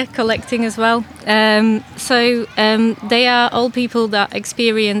suppose, collecting as well. They are all people that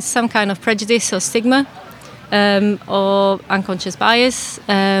experience some kind of prejudice or stigma. Or unconscious bias,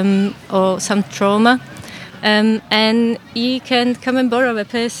 or some trauma. And you can come and borrow a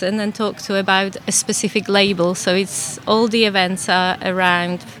person and talk to about a specific label. So all the events are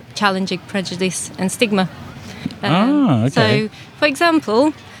around challenging prejudice and stigma. Okay. So, for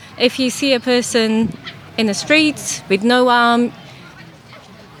example, if you see a person in the street with no arm,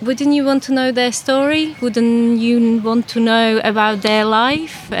 wouldn't you want to know their story? Wouldn't you want to know about their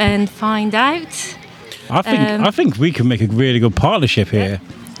life and find out? I think we can make a really good partnership here.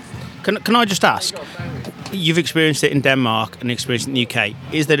 Can I just ask? You've experienced it in Denmark and experienced it in the UK.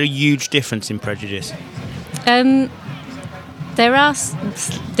 Is there a huge difference in prejudice? There are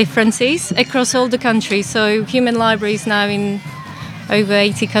differences across all the countries. So Human Libraries now in over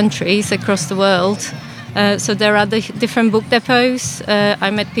 80 countries across the world. So there are different book depots. I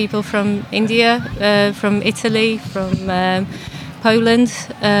met people from India, from Italy, from Poland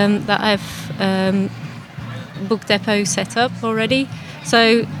that have book depot set up already.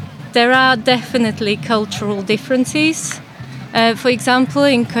 So there are definitely cultural differences. For example,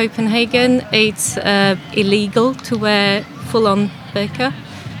 in Copenhagen, it's illegal to wear full-on burqa.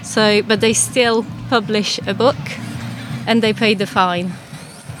 But they still publish a book, and they pay the fine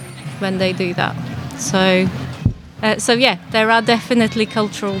when they do that. So there are definitely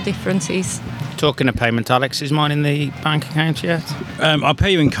cultural differences. Talking of payment, Alex, is mine in the bank account yet? I'll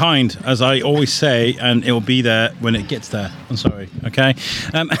pay you in kind, as I always say, and it will be there when it gets there. I'm sorry, okay?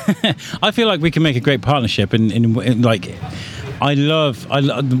 I feel like we can make a great partnership, in like, I love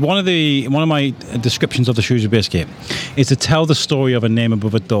one of my descriptions of the Shrewsbury Biscuit is to tell the story of a name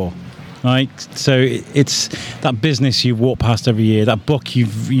above a door. Right, so it's that business you walk past every year, that book you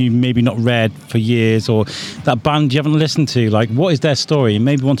maybe not read for years, or that band you haven't listened to. Like, what is their story? And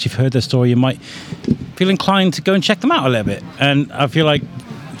maybe once you've heard their story, you might feel inclined to go and check them out a little bit. And I feel like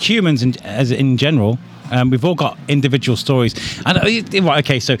humans, in general, we've all got individual stories. And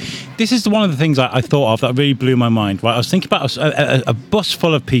okay, so this is one of the things I thought of that really blew my mind. Right, I was thinking about a bus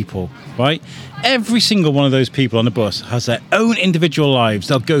full of people. Right. Every single one of those people on the bus has their own individual lives.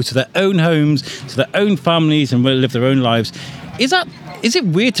 They'll go to their own homes, to their own families, and live their own lives. Is it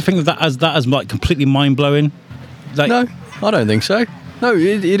weird to think of that as like completely mind blowing? Like, no, I don't think so. No,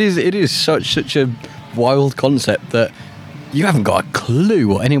 it is such a wild concept that you haven't got a clue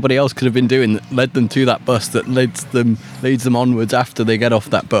what anybody else could have been doing that led them to that bus, that leads them onwards after they get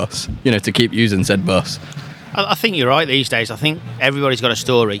off that bus. To keep using said bus. I think you're right these days. I think everybody's got a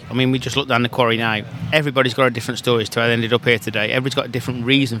story. I mean, we just looked down the quarry now. Everybody's got a different story as to how they ended up here today. Everybody's got a different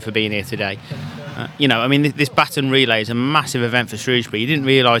reason for being here today. This Baton relay is a massive event for Shrewsbury. You didn't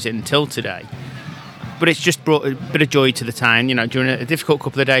realise it until today. But it's just brought a bit of joy to the town. During a difficult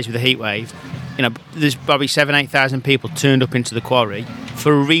couple of days with the heat wave, there's probably 7,000-8,000 people turned up into the quarry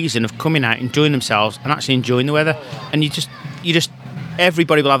for a reason of coming out, enjoying themselves and actually enjoying the weather. And you just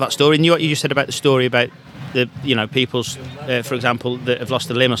everybody will have that story. And what you just said about the story about the people's, for example, that have lost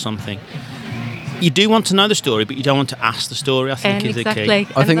a limb or something. You do want to know the story, but you don't want to ask the story, I think, is the key.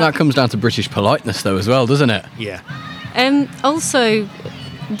 I think that comes down to British politeness, though, as well, doesn't it? Yeah. Also,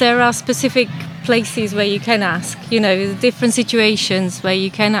 there are specific places where you can ask, different situations where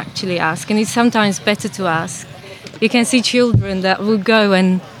you can actually ask, and it's sometimes better to ask. You can see children that will go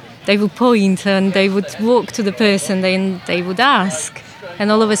and they would point and they would walk to the person, then they would ask.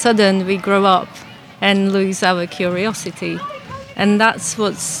 And all of a sudden we grow up and lose our curiosity. And that's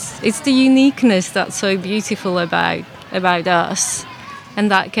it's the uniqueness that's so beautiful about us. And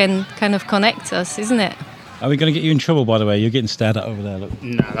that can kind of connect us, isn't it? Are we going to get you in trouble, by the way? You're getting stared at over there, look.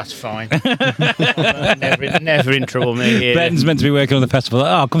 No, that's fine. never in trouble, me here. Ben's meant to be working on the festival.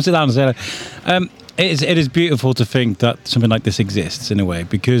 Oh, come sit down and say hello. It is beautiful to think that something like this exists in a way,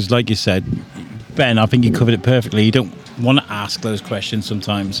 because, like you said, Ben, I think you covered it perfectly. You don't want to ask those questions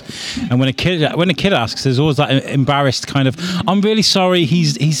sometimes, and when a kid asks, there's always that embarrassed kind of, I'm really sorry,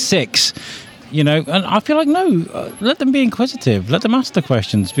 he's 6. You know, and I feel like, no, let them be inquisitive. Let them ask the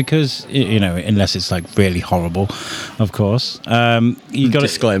questions, because, you know, unless it's like really horrible, of course. You got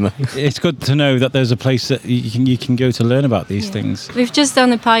disclaimer. It's good to know that there's a place that you can go to learn about these things. We've just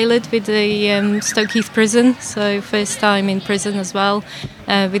done a pilot with the Stoke Heath prison, so first time in prison as well,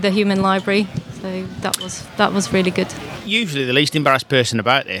 with the human library. So that was really good. Usually, the least embarrassed person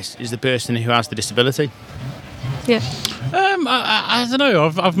about this is the person who has the disability. Yeah. I don't know.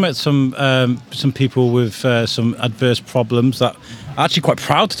 I've met some people with some adverse problems that are actually quite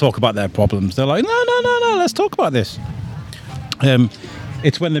proud to talk about their problems. They're like, no, let's talk about this.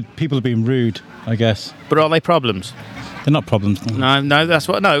 It's when the people are being rude, I guess. But are they problems? They're not problems. No, that's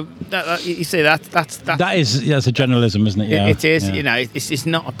what. No, you see that's a generalism, isn't it? Yeah, it is. Yeah. You know, it's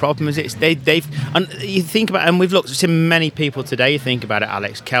not a problem, is it? They've and you think about, and we've seen many people today. You think about it,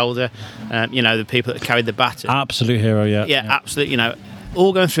 Alex Kelder, you know, the people that carried the baton. Absolute hero, yeah. Yeah, absolute. You know,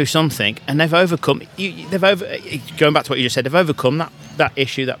 all going through something, and they've overcome. Going back to what you just said, they've overcome that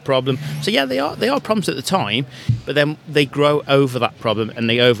issue, that problem. So yeah, they are problems at the time, but then they grow over that problem and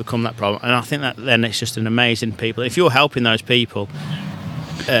they overcome that problem. And I think that then it's just an amazing people. If you're helping those people,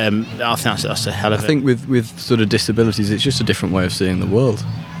 I think that's a hell of it. I think with sort of disabilities, it's just a different way of seeing the world.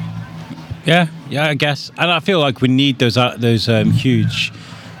 Yeah, I guess. And I feel like we need those huge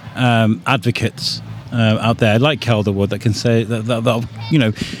advocates out there, like Kelderwood, that can say that you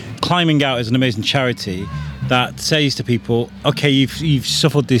know, Climbing Out is an amazing charity that says to people, okay, you've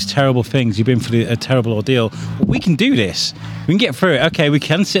suffered these terrible things, you've been through a terrible ordeal, well, we can do this, we can get through it. Okay, we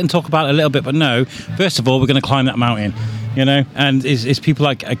can sit and talk about it a little bit, but no, first of all, we're going to climb that mountain, you know. And it's people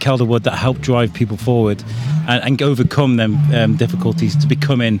like Kelderwood that help drive people forward and overcome them difficulties to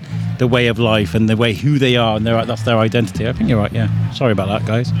becoming the way of life and the way who they are, and that's their identity. I think you're right. Yeah, sorry about that,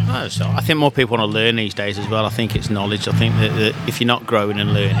 guys. So I think more people want to learn these days as well. I think it's knowledge. I think that if you're not growing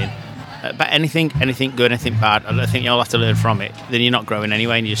and learning about anything good, anything bad, I think you'll have to learn from it. Then you're not growing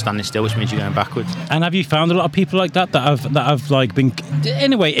anyway, and you're standing still, which means you're going backwards. And have you found a lot of people like that have like been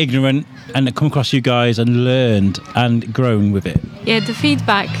in a way ignorant and come across you guys and learned and grown with it? Yeah, the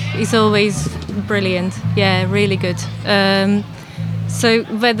feedback is always brilliant. Yeah, really good. So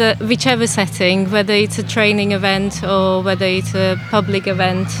whichever setting, whether it's a training event or whether it's a public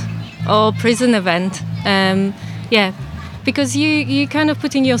event or prison event, because you kind of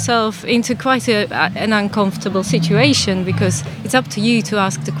putting yourself into quite an uncomfortable situation, because it's up to you to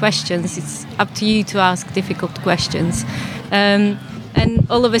ask the questions, it's up to you to ask difficult questions, and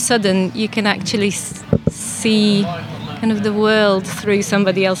all of a sudden you can actually see kind of the world through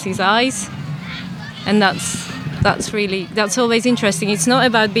somebody else's eyes, and that's always interesting. It's not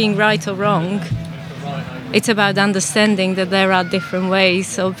about being right or wrong. It's about understanding that there are different ways,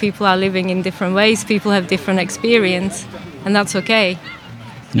 so people are living in different ways, people have different experience, and that's okay.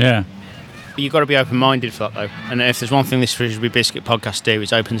 Yeah. But you've got to be open-minded for that, though. And if there's one thing this Shrewsbury Biscuit podcast do,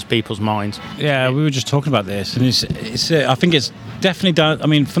 it opens people's minds. Yeah, we were just talking about this, and it's I think it's definitely done. I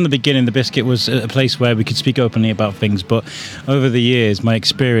mean, from the beginning, the Biscuit was a place where we could speak openly about things, but over the years, my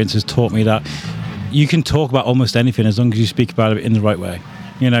experience has taught me that you can talk about almost anything as long as you speak about it in the right way.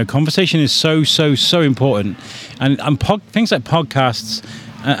 You know, conversation is so important, and things like podcasts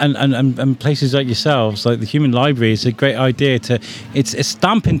and places like yourselves, like the Human Library, is a great idea it's a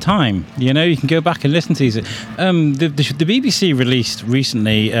stamp in time. You know, you can go back and listen to these. The BBC released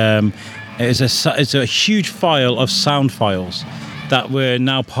recently is a huge file of sound files that were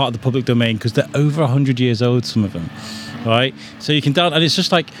now part of the public domain, because they're over 100 years old, some of them. Right, so you can download, and it's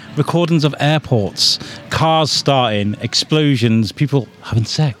just like recordings of airports, cars starting, explosions, people having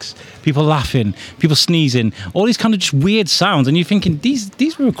sex, people laughing, people sneezing, all these kind of just weird sounds, and you're thinking these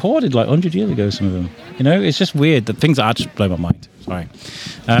were recorded like 100 years ago, some of them. You know, it's just weird, that things that just blow my mind. Sorry.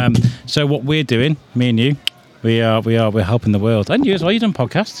 So what we're doing, me and you, we're helping the world, and you as well. You've done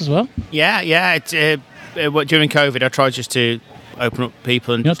podcasts as well. Yeah. It's, during COVID, I tried just to open up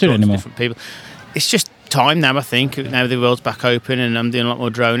people and you're not doing it anymore. Different people. It's just time now, I think. Now the world's back open and I'm doing a lot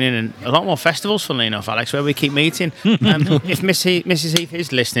more droning and a lot more festivals, funnily enough, Alex, where we keep meeting. If Mrs. Heath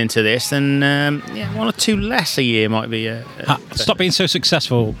is listening to this, then one or two less a year might be... Stop being so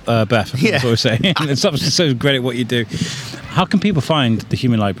successful, Beth. Yeah. That's what we're saying. Stop being so great at what you do. How can people find the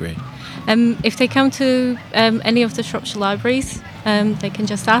Human Library? If they come to any of the Shropshire libraries, they can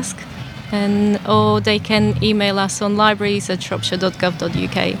just ask, or they can email us on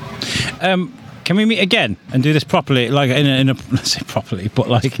libraries@shropshire.gov.uk. Can we meet again and do this properly? Like in a let's say properly, but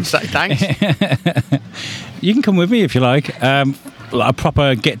like thanks. You can come with me if you like. Like a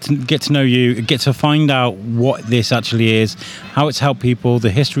proper get to know you, get to find out what this actually is, how it's helped people,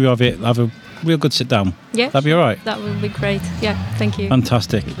 the history of it. Have a real good sit down. Yeah, that'd be all right. That would be great. Yeah, thank you.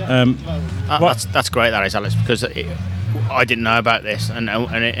 Fantastic. That's great, that is, Alex, because I didn't know about this, and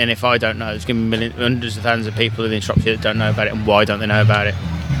if I don't know, there's going to be hundreds of thousands of people in Shropshire that don't know about it, and why don't they know about it?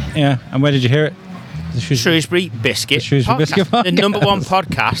 Yeah, and where did you hear it? Shrewsbury Biscuit. Shrewsbury Biscuit podcast, the number one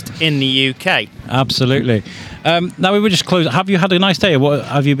podcast in the UK. Absolutely. Now we were just close. Have you had a nice day? What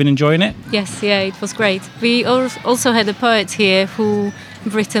have you been enjoying it? Yes, yeah, it was great. We also had a poet here who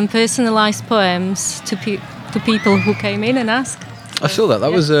written personalised poems to people who came in and asked. I saw that.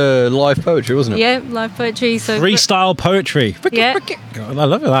 That was live poetry, wasn't it? Yeah, live poetry. So freestyle poetry. Yeah. God, I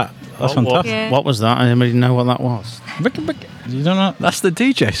love that. That's fantastic. What was that? I didn't know what that was. You don't know? That's the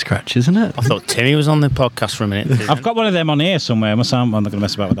DJ scratch, isn't it? I thought Timmy was on the podcast for a minute. I've got one of them on here somewhere. I'm not going to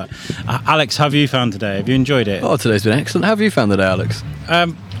mess about with that. Alex, how have you found today? Have you enjoyed it? Oh, today's been excellent. How have you found the day, Alex?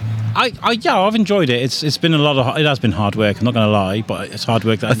 I've enjoyed it. It's been it has been hard work. I'm not going to lie, but it's hard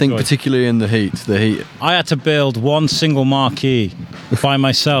work that I think particularly in the heat. I had to build one single marquee by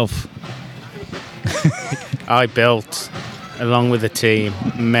myself. I built, along with the team,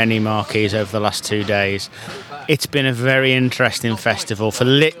 many marquees over the last 2 days. It's been a very interesting festival for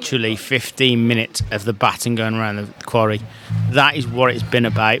literally 15 minutes of the Baton going around the quarry. That is what it's been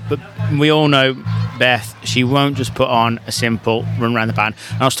about. But we all know Beth, she won't just put on a simple run around the Baton.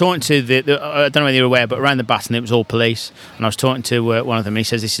 And I was talking to I don't know whether you're aware, but around the Baton it was all police. And I was talking to one of them, and he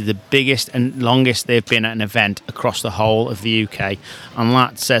says this is the biggest and longest they've been at an event across the whole of the UK. And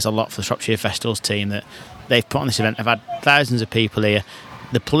that says a lot for the Shropshire Festivals team, that they've put on this event. They've had thousands of people here.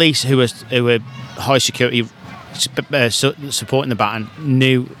 The police who were high security supporting the Baton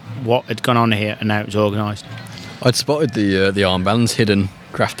knew what had gone on here, and now it was organised. I'd spotted the armbands hidden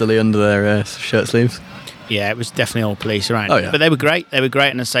craftily under their shirt sleeves. Yeah, it was definitely all police around. Oh, yeah. But they were great.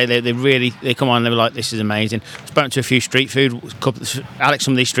 And I say they come on. They were like, "This is amazing." Spoke to a few street food. Alex,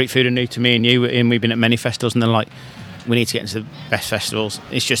 some of these street food are new to me and you, and we've been at many festivals, and they're like, "We need to get into the best festivals."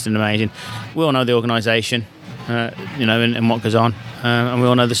 It's just an amazing. We all know the organisation. And what goes on, and we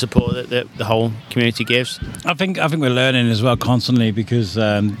all know the support that the whole community gives. I think we're learning as well constantly, because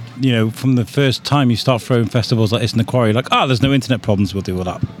from the first time you start throwing festivals like this in the quarry, like, there's no internet problems, we'll do all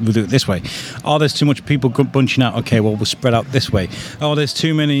that, we'll do it this way. There's too much people bunching out, okay, well, we'll spread out this way. There's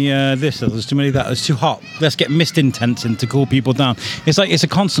too many this, there's too many that, it's too hot, let's get mist tents in to cool people down. It's like it's a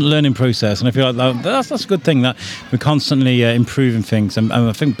constant learning process, and I feel like that's a good thing, that we're constantly improving things, and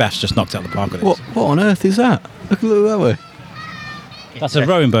I think Beth's just knocked it out of the park with it. What on earth is that? Look that way. That's a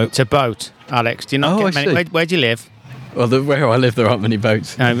rowing boat. It's a boat, Alex. Do you not get many? Where do you live? Well, where I live, there aren't many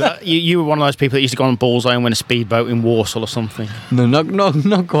boats. No, you were one of those people that used to go on Bullseye and win a speedboat in Warsaw or something. No,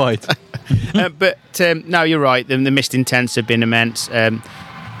 not quite. But no, you're right. The mist tents have been immense. They're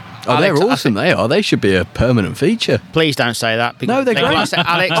awesome. They are. They should be a permanent feature. Please don't say that. No, they're great. Alex,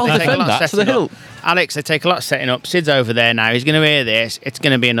 I'll defend that to the hilt. Alex, they take a lot of setting up. Sid's over there now. He's going to hear this. It's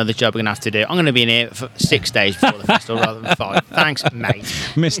going to be another job we're going to have to do. I'm going to be in here for 6 days before the festival rather than 5. Thanks, mate.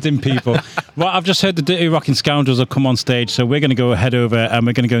 Misting people. Well, I've just heard the Dirty Rocking Scoundrels have come on stage, so we're going to go head over and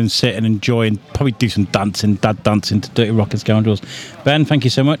we're going to go and sit and enjoy and probably do some dancing to Dirty Rocking Scoundrels. Ben, thank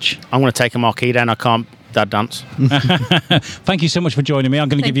you so much. I'm going to take a marquee down. I can't dad dance. Thank you so much for joining me. I'm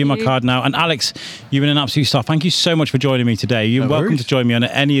going to give you my card now. And Alex, you've been an absolute star. Thank you so much for joining me today. You're welcome to join me on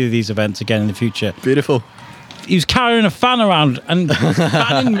any of these events again in the future. Beautiful. He was carrying a fan around and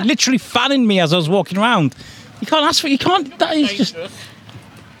literally fanning me as I was walking around. You can't ask for it. You can't. That is just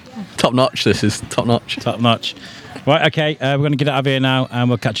top notch. This is top notch. Top notch. Right. Okay. We're going to get out of here now, and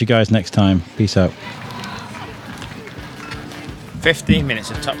we'll catch you guys next time. Peace out. 15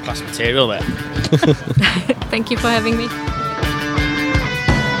 minutes of top class material there. Thank you for having me.